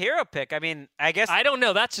that a hero pick? I mean, I guess I don't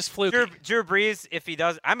know. That's just fluky. Drew Brees, if he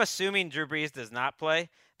does, I'm assuming Drew Brees does not play.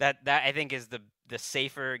 That I think is the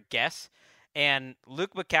safer guess. And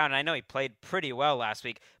Luke McCown, I know he played pretty well last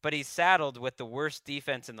week, but he's saddled with the worst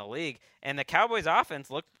defense in the league. And the Cowboys'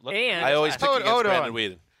 offense looked. And- I always pick Hold against Brandon on.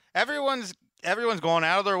 Weeden. Everyone's going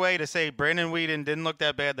out of their way to say Brandon Weeden didn't look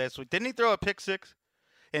that bad last week. Didn't he throw a pick six?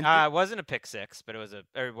 And It wasn't a pick six, but it was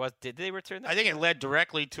did they return that? I think it led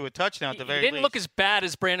directly to a touchdown at the He very didn't least. look as bad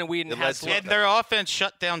as Brandon Weeden It has led to looked. And their offense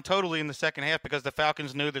shut down totally in the second half because the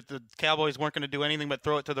Falcons knew that the Cowboys weren't going to do anything but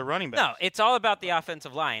throw it to the running back. No, it's all about the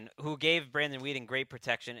offensive line, who gave Brandon Weeden great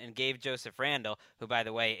protection and gave Joseph Randle, who, by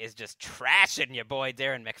the way, is just trashing your boy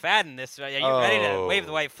Darren McFadden. Are you ready to wave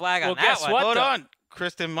the white flag Well, on that guess one? what? Hold though? on.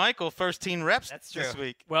 Kristen Michael, first team reps That's this true.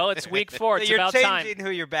 week. Well, it's week 4. It's You're about changing time. who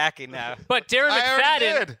you're backing now. But Darren I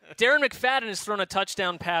already McFadden has thrown a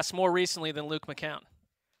touchdown pass more recently than Luke McCown.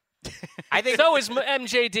 I think So is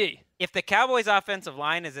MJD. if the Cowboys' offensive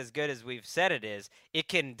line is as good as we've said it is, it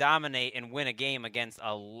can dominate and win a game against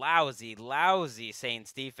a lousy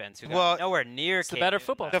Saints defense who got nowhere near. It's the Cam better Newton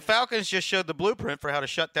football last The week. Falcons just showed the blueprint for how to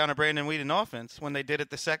shut down a Brandon Weeden offense when they did it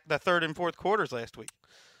the third and fourth quarters last week.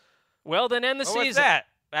 Well, then end the What season. was that?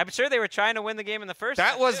 I'm sure they were trying to win the game in the first.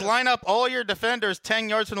 That half, was too. line up all your defenders 10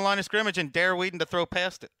 yards from the line of scrimmage and dare Weeden to throw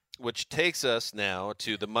past it. Which takes us now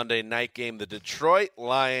to the Monday night game, the Detroit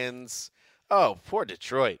Lions. Oh, poor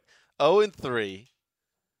Detroit. 0-3.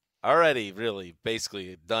 Already really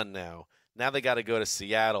basically done now. Now they got to go to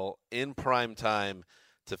Seattle in prime time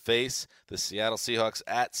to face the Seattle Seahawks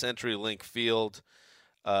at CenturyLink Field.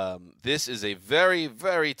 This is a very,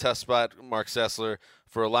 very tough spot, Mark Sessler,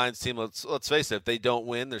 for a Lions team. Let's face it, if they don't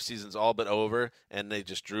win, their season's all but over, and they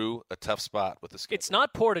just drew a tough spot with the schedule. It's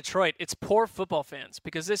not poor Detroit. It's poor football fans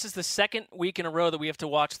because this is the second week in a row that we have to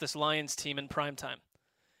watch this Lions team in primetime.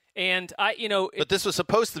 And But this was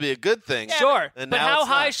supposed to be a good thing. Sure, And but now how it's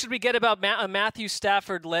high not. should we get about a Matthew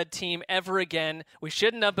Stafford-led team ever again? We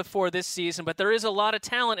shouldn't have before this season, but there is a lot of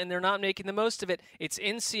talent, and they're not making the most of it. It's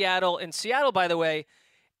in Seattle. And Seattle, by the way,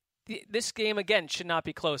 this game, again, should not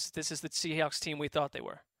be close. This is the Seahawks team we thought they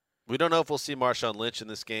were. We don't know if we'll see Marshawn Lynch in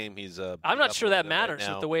this game. He's I'm not sure that matters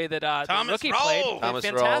with the way that the rookie played. Thomas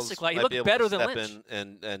Fantastic. Rawls He might looked be able better to than step Lynch.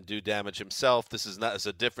 in and do damage himself. This is not. It's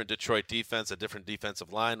a different Detroit defense, a different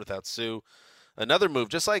defensive line without Sue. Another move,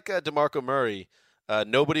 just like DeMarco Murray.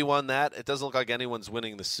 Nobody won that. It doesn't look like anyone's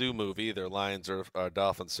winning the Sue move either, Lions or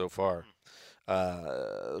Dolphins so far.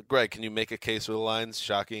 Greg, can you make a case for the Lions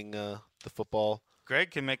shocking the football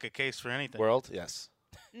Greg can make a case for anything. world? Yes.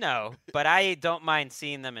 No, but I don't mind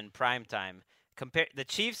seeing them in prime time. Compare the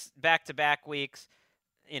Chiefs back-to-back weeks.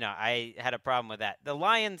 I had a problem with that. The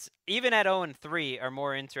Lions, even at 0-3, are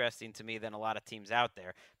more interesting to me than a lot of teams out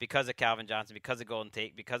there because of Calvin Johnson, because of Golden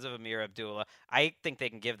Tate, because of Amir Abdullah. I think they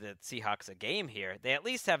can give the Seahawks a game here. They at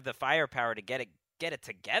least have the firepower to get it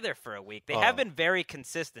together for a week. They have been very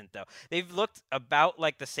consistent, though. They've looked about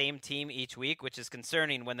like the same team each week, which is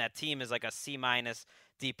concerning when that team is like a C-,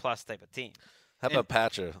 D+ type of team. How about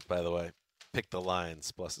Patcher, by the way? Pick the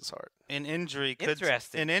Lions, bless his heart. An injury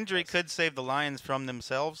Interesting. could save the Lions from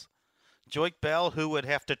themselves. Joique Bell, who would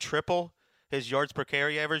have to triple his yards per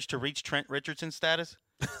carry average to reach Trent Richardson status.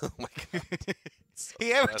 Oh, my God.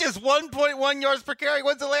 He averages 1.1 yards per carry.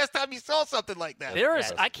 When's the last time you saw something like that?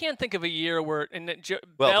 I can't think of a year where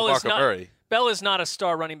Murray. Bell is not a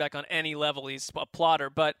star running back on any level. He's a plotter,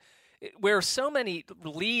 but where so many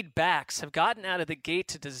lead backs have gotten out of the gate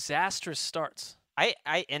to disastrous starts.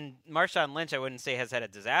 And Marshawn Lynch, I wouldn't say has had a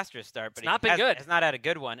disastrous start, but It's not been good. Has not had a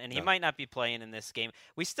good one, and he might not be playing in this game.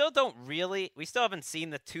 We still haven't seen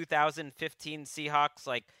the 2015 Seahawks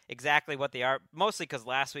like exactly what they are. Mostly because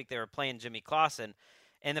last week they were playing Jimmy Clausen,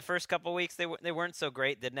 and the first couple of weeks they weren't so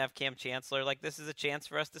great. Didn't have Cam Chancellor. Like this is a chance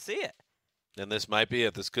for us to see it. And this might be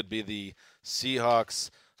it. This could be the Seahawks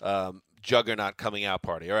juggernaut coming out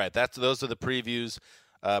party. All right, those are the previews.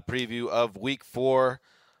 Preview of Week 4.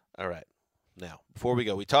 All right. Now, before we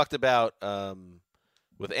go, we talked about,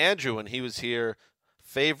 with Andrew when he was here,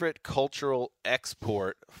 favorite cultural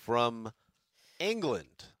export from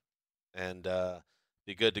England. And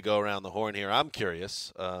be good to go around the horn here. I'm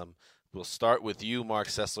curious. We'll start with you, Mark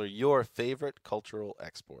Sessler. Your favorite cultural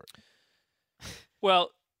export?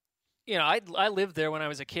 Well, I lived there when I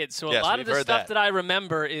was a kid, so Yes, a lot we've of the heard stuff that. that I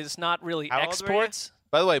remember is not really How old were you? exports.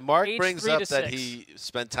 By the way, Mark Age brings 3 up to that 6. he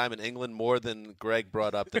spent time in England more than Greg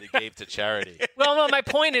brought up that he gave to charity. Well, no, my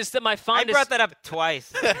point is that my I fondest. brought that up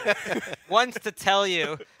twice. Once to tell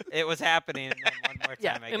you it was happening, and then one more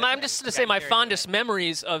time. and I'm just going to say my fondest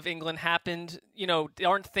memories of England happened. They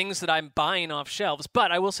aren't things that I'm buying off shelves,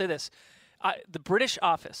 but I will say this: the British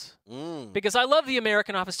Office, because I love the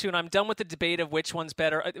American Office too, and I'm done with the debate of which one's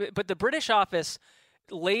better. But the British Office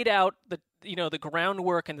laid out the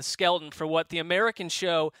groundwork and the skeleton for what the American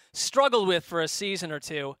show struggled with for a season or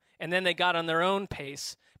two, and then they got on their own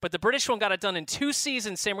pace. But the British one got it done in 2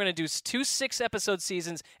 seasons, saying we're going to do 2 6-episode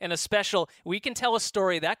seasons and a special. We can tell a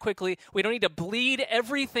story that quickly. We don't need to bleed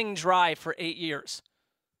everything dry for 8 years.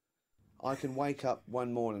 I can wake up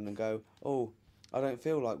one morning and go, oh, I don't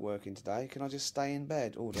feel like working today. Can I just stay in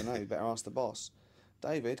bed? Oh, I don't know. Better ask the boss.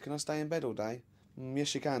 David, can I stay in bed all day?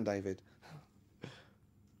 Yes, you can, David.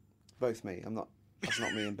 Both me. That's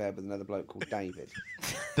not me in bed with another bloke called David.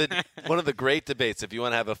 One of the great debates, if you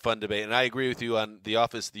want to have a fun debate, and I agree with you on The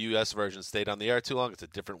Office, the U.S. version stayed on the air too long. It's a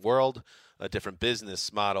different world, a different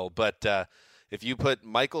business model. But if you put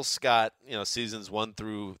Michael Scott, seasons 1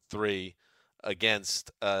 through 3, against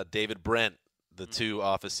David Brent, the 2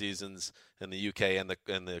 Office seasons in the UK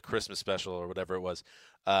and the Christmas special or whatever it was,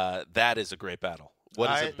 that is a great battle.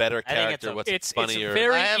 What is a better character? What's funnier? It's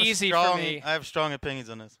very easy for me. I have strong opinions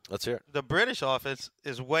on this. Let's hear it. The British Office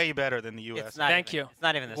is way better than the U.S. Thank you. It's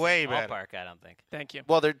not even the Way same better. ballpark, I don't think. Thank you.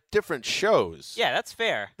 Well, they're different shows. Yeah, that's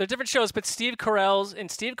fair. They're different shows, but Steve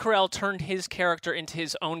Carell turned his character into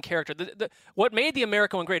his own character. What made the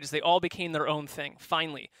American one great is they all became their own thing,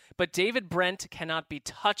 finally. But David Brent cannot be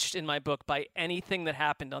touched in my book by anything that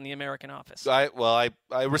happened on The American Office. I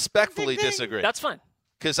respectfully disagree. That's fine.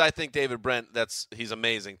 Because I think David Brent, he's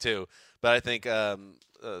amazing too. But I think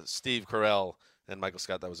Steve Carell and Michael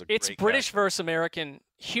Scott, that was a great It's British cast. versus American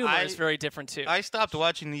humor is very different too. I stopped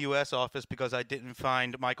watching the U.S. Office because I didn't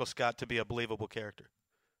find Michael Scott to be a believable character.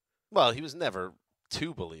 Well, he was never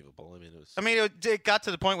too believable. I mean, it got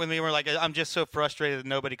to the point when we were like, I'm just so frustrated that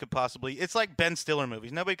nobody could possibly. It's like Ben Stiller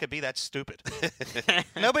movies. Nobody could be that stupid.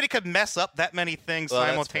 Nobody could mess up that many things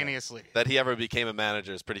simultaneously. That he ever became a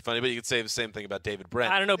manager is pretty funny, but you could say the same thing about David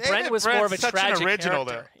Brent. I don't know. David Brent was Brent's more of a such tragic an original,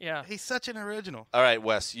 character. though. Yeah. He's such an original. All right,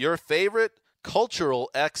 Wes, your favorite cultural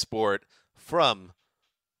export from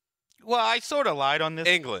Well, I sort of lied on this.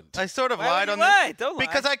 England. I sort of Why lied would on you lie? this Don't lie.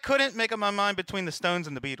 because I couldn't make up my mind between the Stones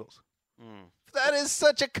and the Beatles. That is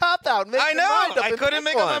such a cop-out. Make I your know. mind up I and couldn't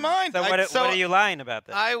pick make up my one. mind. So what are you lying about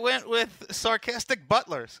then? I went with sarcastic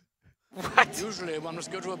butlers. Usually one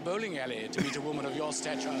must go to a bowling alley to meet a woman of your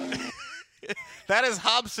stature. That is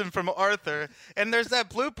Hobson from Arthur, and there's that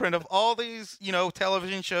blueprint of all these,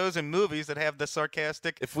 television shows and movies that have the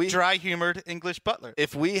sarcastic, dry-humored English butler.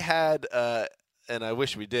 If we had, and I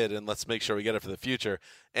wish we did, and let's make sure we get it for the future,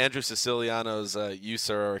 Andrew Siciliano's "You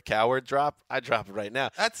Sir Are a Coward" drop, I'd drop it right now.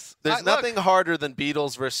 There's nothing harder than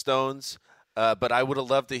Beatles versus Stones, but I would have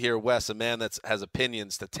loved to hear Wes, a man that has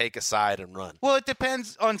opinions, to take a side and run. Well, it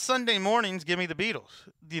depends. On Sunday mornings, give me the Beatles.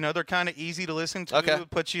 They're kind of easy to listen to, Okay.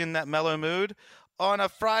 put you in that mellow mood. On a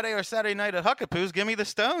Friday or Saturday night at Huckapoo's, give me the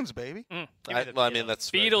Stones, baby. That's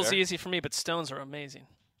very Beatles fair. easy for me, but Stones are amazing.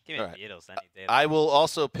 Give me All right. the Beatles any day. I will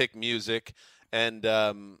also pick music, and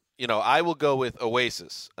I will go with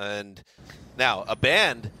Oasis. And now a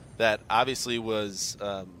band that obviously was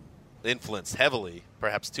influenced heavily,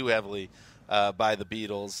 perhaps too heavily, by the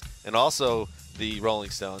Beatles and also the Rolling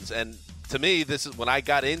Stones. And to me, this is when I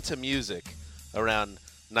got into music around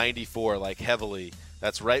 '94, like heavily.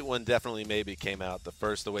 That's right when Definitely Maybe came out, the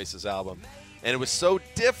first Oasis album. And it was so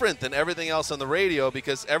different than everything else on the radio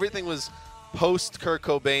because everything was post Kurt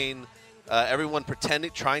Cobain, everyone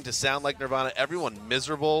trying to sound like Nirvana, everyone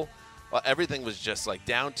miserable. Everything was just like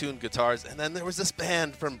down-tuned guitars. And then there was this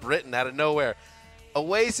band from Britain out of nowhere,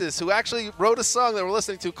 Oasis, who actually wrote a song that we're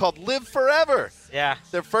listening to called Live Forever. Yeah.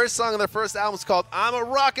 Their first song on their first album is called I'm a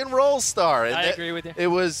Rock and Roll Star. And I agree with you. It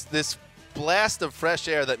was this blast of fresh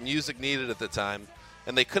air that music needed at the time,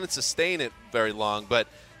 and they couldn't sustain it very long. But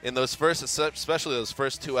in those especially those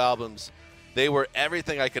first two albums, they were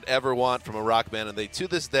everything I could ever want from a rock band, and they, to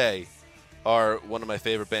this day, are one of my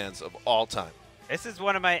favorite bands of all time. This is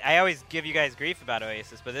one of my. I always give you guys grief about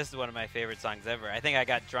Oasis, but this is one of my favorite songs ever. I think I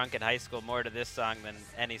got drunk in high school more to this song than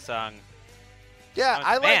any song. Yeah,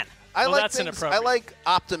 I man. like that's things. inappropriate. I like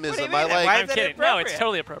optimism. What do you mean? I Why like. is that kidding. No, it's inappropriate?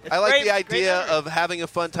 totally appropriate. I like Great- the idea great memory. of having a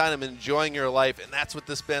fun time and enjoying your life, and that's what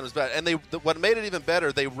this band was about. And what made it even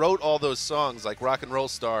better, they wrote all those songs like Rock and Roll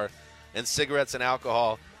Star and Cigarettes and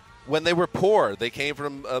Alcohol when they were poor. They came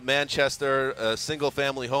from Manchester, a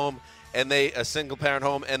single-family home, and a single-parent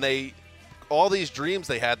home, and all these dreams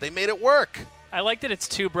they had, they made it work. I like that it's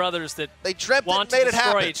two brothers that They dreamt want it, made to it destroy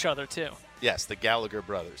happen. each other too. Yes, the Gallagher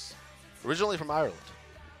brothers, originally from Ireland.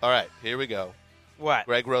 All right, here we go. What?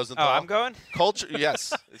 Greg Rosenthal. Oh, I'm going? Culture.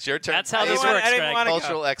 Yes, it's your turn. That's how I this didn't works, wanna- I Greg. didn't wanna go.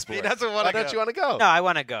 Cultural export. He doesn't wanna Why don't go. you want to go? No, I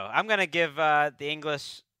want to go. I'm going to give the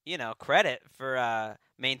English, credit for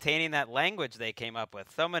maintaining that language they came up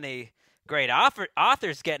with. So many great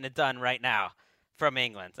authors getting it done right now from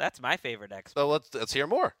England. That's my favorite expert. So let's hear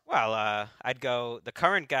more. Well, I'd go the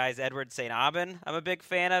current guys, Edward St. Aubin, I'm a big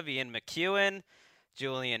fan of. Ian McEwan,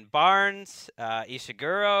 Julian Barnes,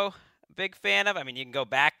 Ishiguro, big fan of. I mean, you can go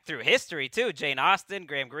back through history, too. Jane Austen,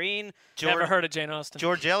 Graham Greene, Never heard of Jane Austen.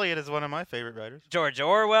 George Eliot is one of my favorite writers. George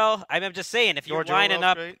Orwell. I'm just saying, if you're George lining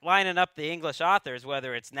Orwell's up the English authors,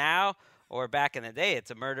 whether it's now or back in the day, it's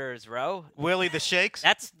a Murderer's Row. Willie the Shakes.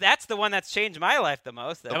 That's the one that's changed my life the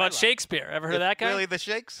most. How about Shakespeare? Ever heard of that guy? Willie the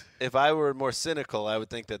Shakes. If I were more cynical, I would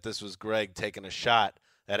think that this was Greg taking a shot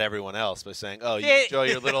at everyone else by saying, "Oh, you Yeah. enjoy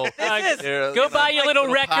your little Go buy your little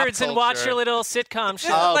little pop records and watch culture. your little sitcom This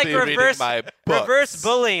show. I'll is like be reading my books." reverse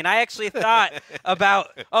bullying. I actually thought about,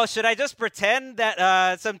 should I just pretend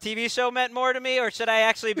that some TV show meant more to me, or should I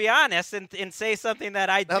actually be honest and say something that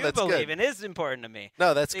I No, do that's believe good. and is important to me?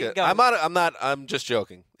 No, that's So you good. go- I'm just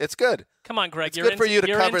joking. It's good. Come on, Greg. It's You're good into, for you to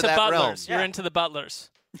you're cover into that butlers. realm. You're Yeah. into the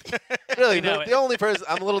butlers. Really, You know the it. only person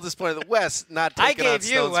I'm a little disappointed that Wes not I taking on gave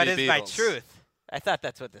you Stones what v. is my Beatles. truth. I thought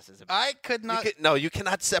that's what this is about. I could not. You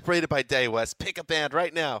cannot separate it by day, Wes. Pick a band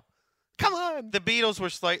right now. Come on. The Beatles were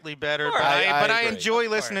slightly better, Of course. but I I agree. enjoy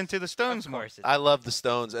Of listening course. to the Stones Of more. course. I love the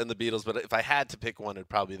Stones and the Beatles, but if I had to pick one, it'd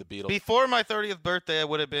probably be the Beatles. Before my 30th birthday, I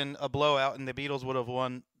would have been a blowout, and the Beatles would have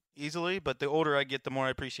won easily. But the older I get, the more I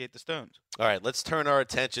appreciate the Stones. All right, let's turn our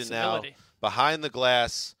attention now Civility. behind the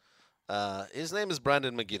glass. His name is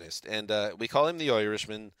Brendan McGuinness, and we call him the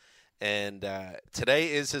Irishman. And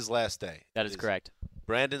today is his last day. That is correct.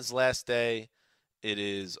 Brandon's last day. It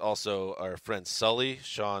is also our friend Sully,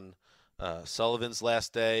 Sean Sullivan's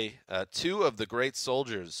last day. Two of the great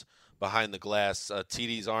soldiers behind the glass,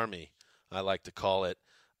 TD's Army, I like to call it.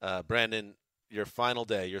 Brandon, your final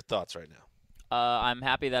day, your thoughts right now. I'm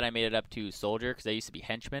happy that I made it up to soldier because I used to be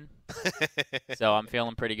henchman. So I'm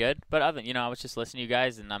feeling pretty good. But I was just listening to you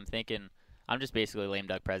guys, and I'm thinking I'm just basically lame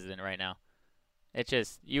duck president right now. It's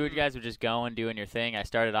just you guys were just going, doing your thing. I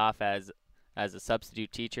started off as a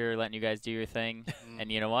substitute teacher, letting you guys do your thing.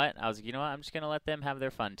 And you know what? I was like, I'm just going to let them have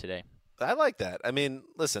their fun today. I like that. I mean,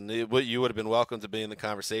 listen, you would have been welcome to be in the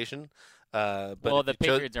conversation. But the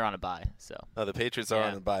Patriots are on a bye, so. Oh, the Patriots are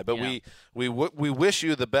on a bye. But we wish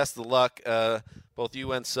you the best of luck, both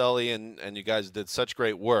you and Sully, and you guys did such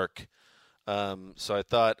great work. So I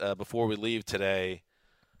thought before we leave today,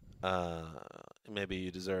 maybe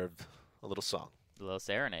you deserve a little song. A little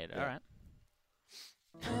serenade, all right.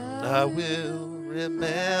 I will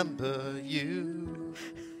remember you.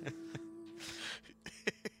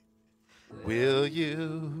 Will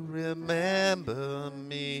you remember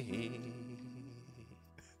me?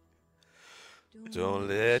 Don't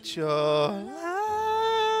let your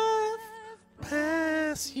life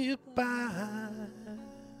pass you by.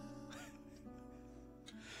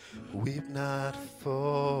 Weep not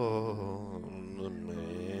for the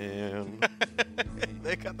man.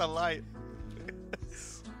 They got the light.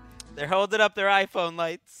 They're holding up their iPhone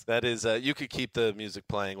lights. That is, you could keep the music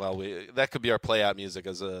playing while that could be our play out music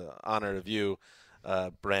as an honor of you,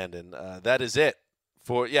 Brandon. That is it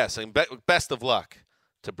for, and best of luck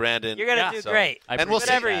to Brandon. You're going to do great. And we'll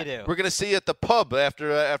whatever see, you do. We're going to see you at the pub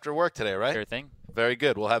after work today, right? Sure thing. Very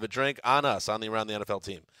good. We'll have a drink on us, on the Around the NFL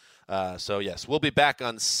team. So, yes, we'll be back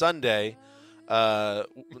on Sunday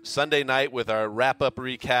night with our wrap-up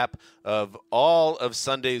recap of all of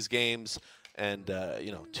Sunday's games. And,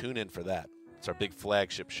 tune in for that. It's our big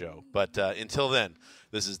flagship show. But until then,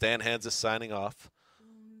 this is Dan Hanzus signing off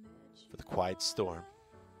for The Quiet Storm,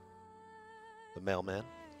 the mailman,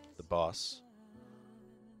 the boss,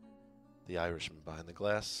 the Irishman behind the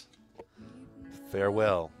glass.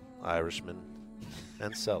 Farewell, Irishman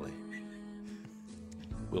and Sully.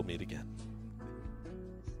 We'll meet again.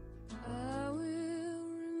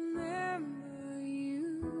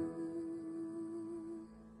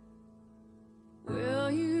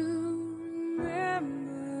 Will you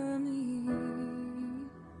remember me?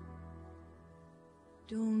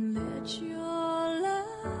 Don't let your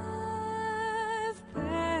life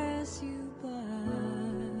pass you by.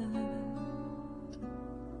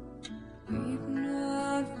 Weep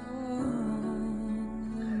not for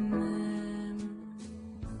the man.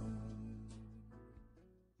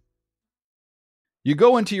 You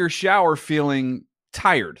go into your shower feeling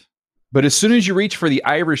tired, but as soon as you reach for the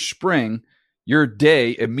Irish Spring, your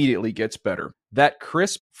day immediately gets better. That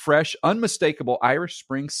crisp, fresh, unmistakable Irish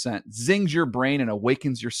Spring scent zings your brain and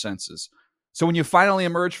awakens your senses. So when you finally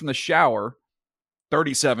emerge from the shower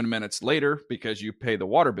 37 minutes later, because you pay the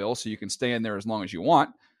water bill so you can stay in there as long as you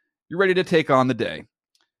want, you're ready to take on the day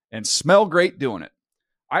and smell great doing it.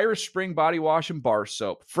 Irish Spring Body Wash and Bar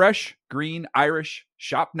Soap. Fresh, green, Irish.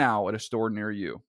 Shop now at a store near you.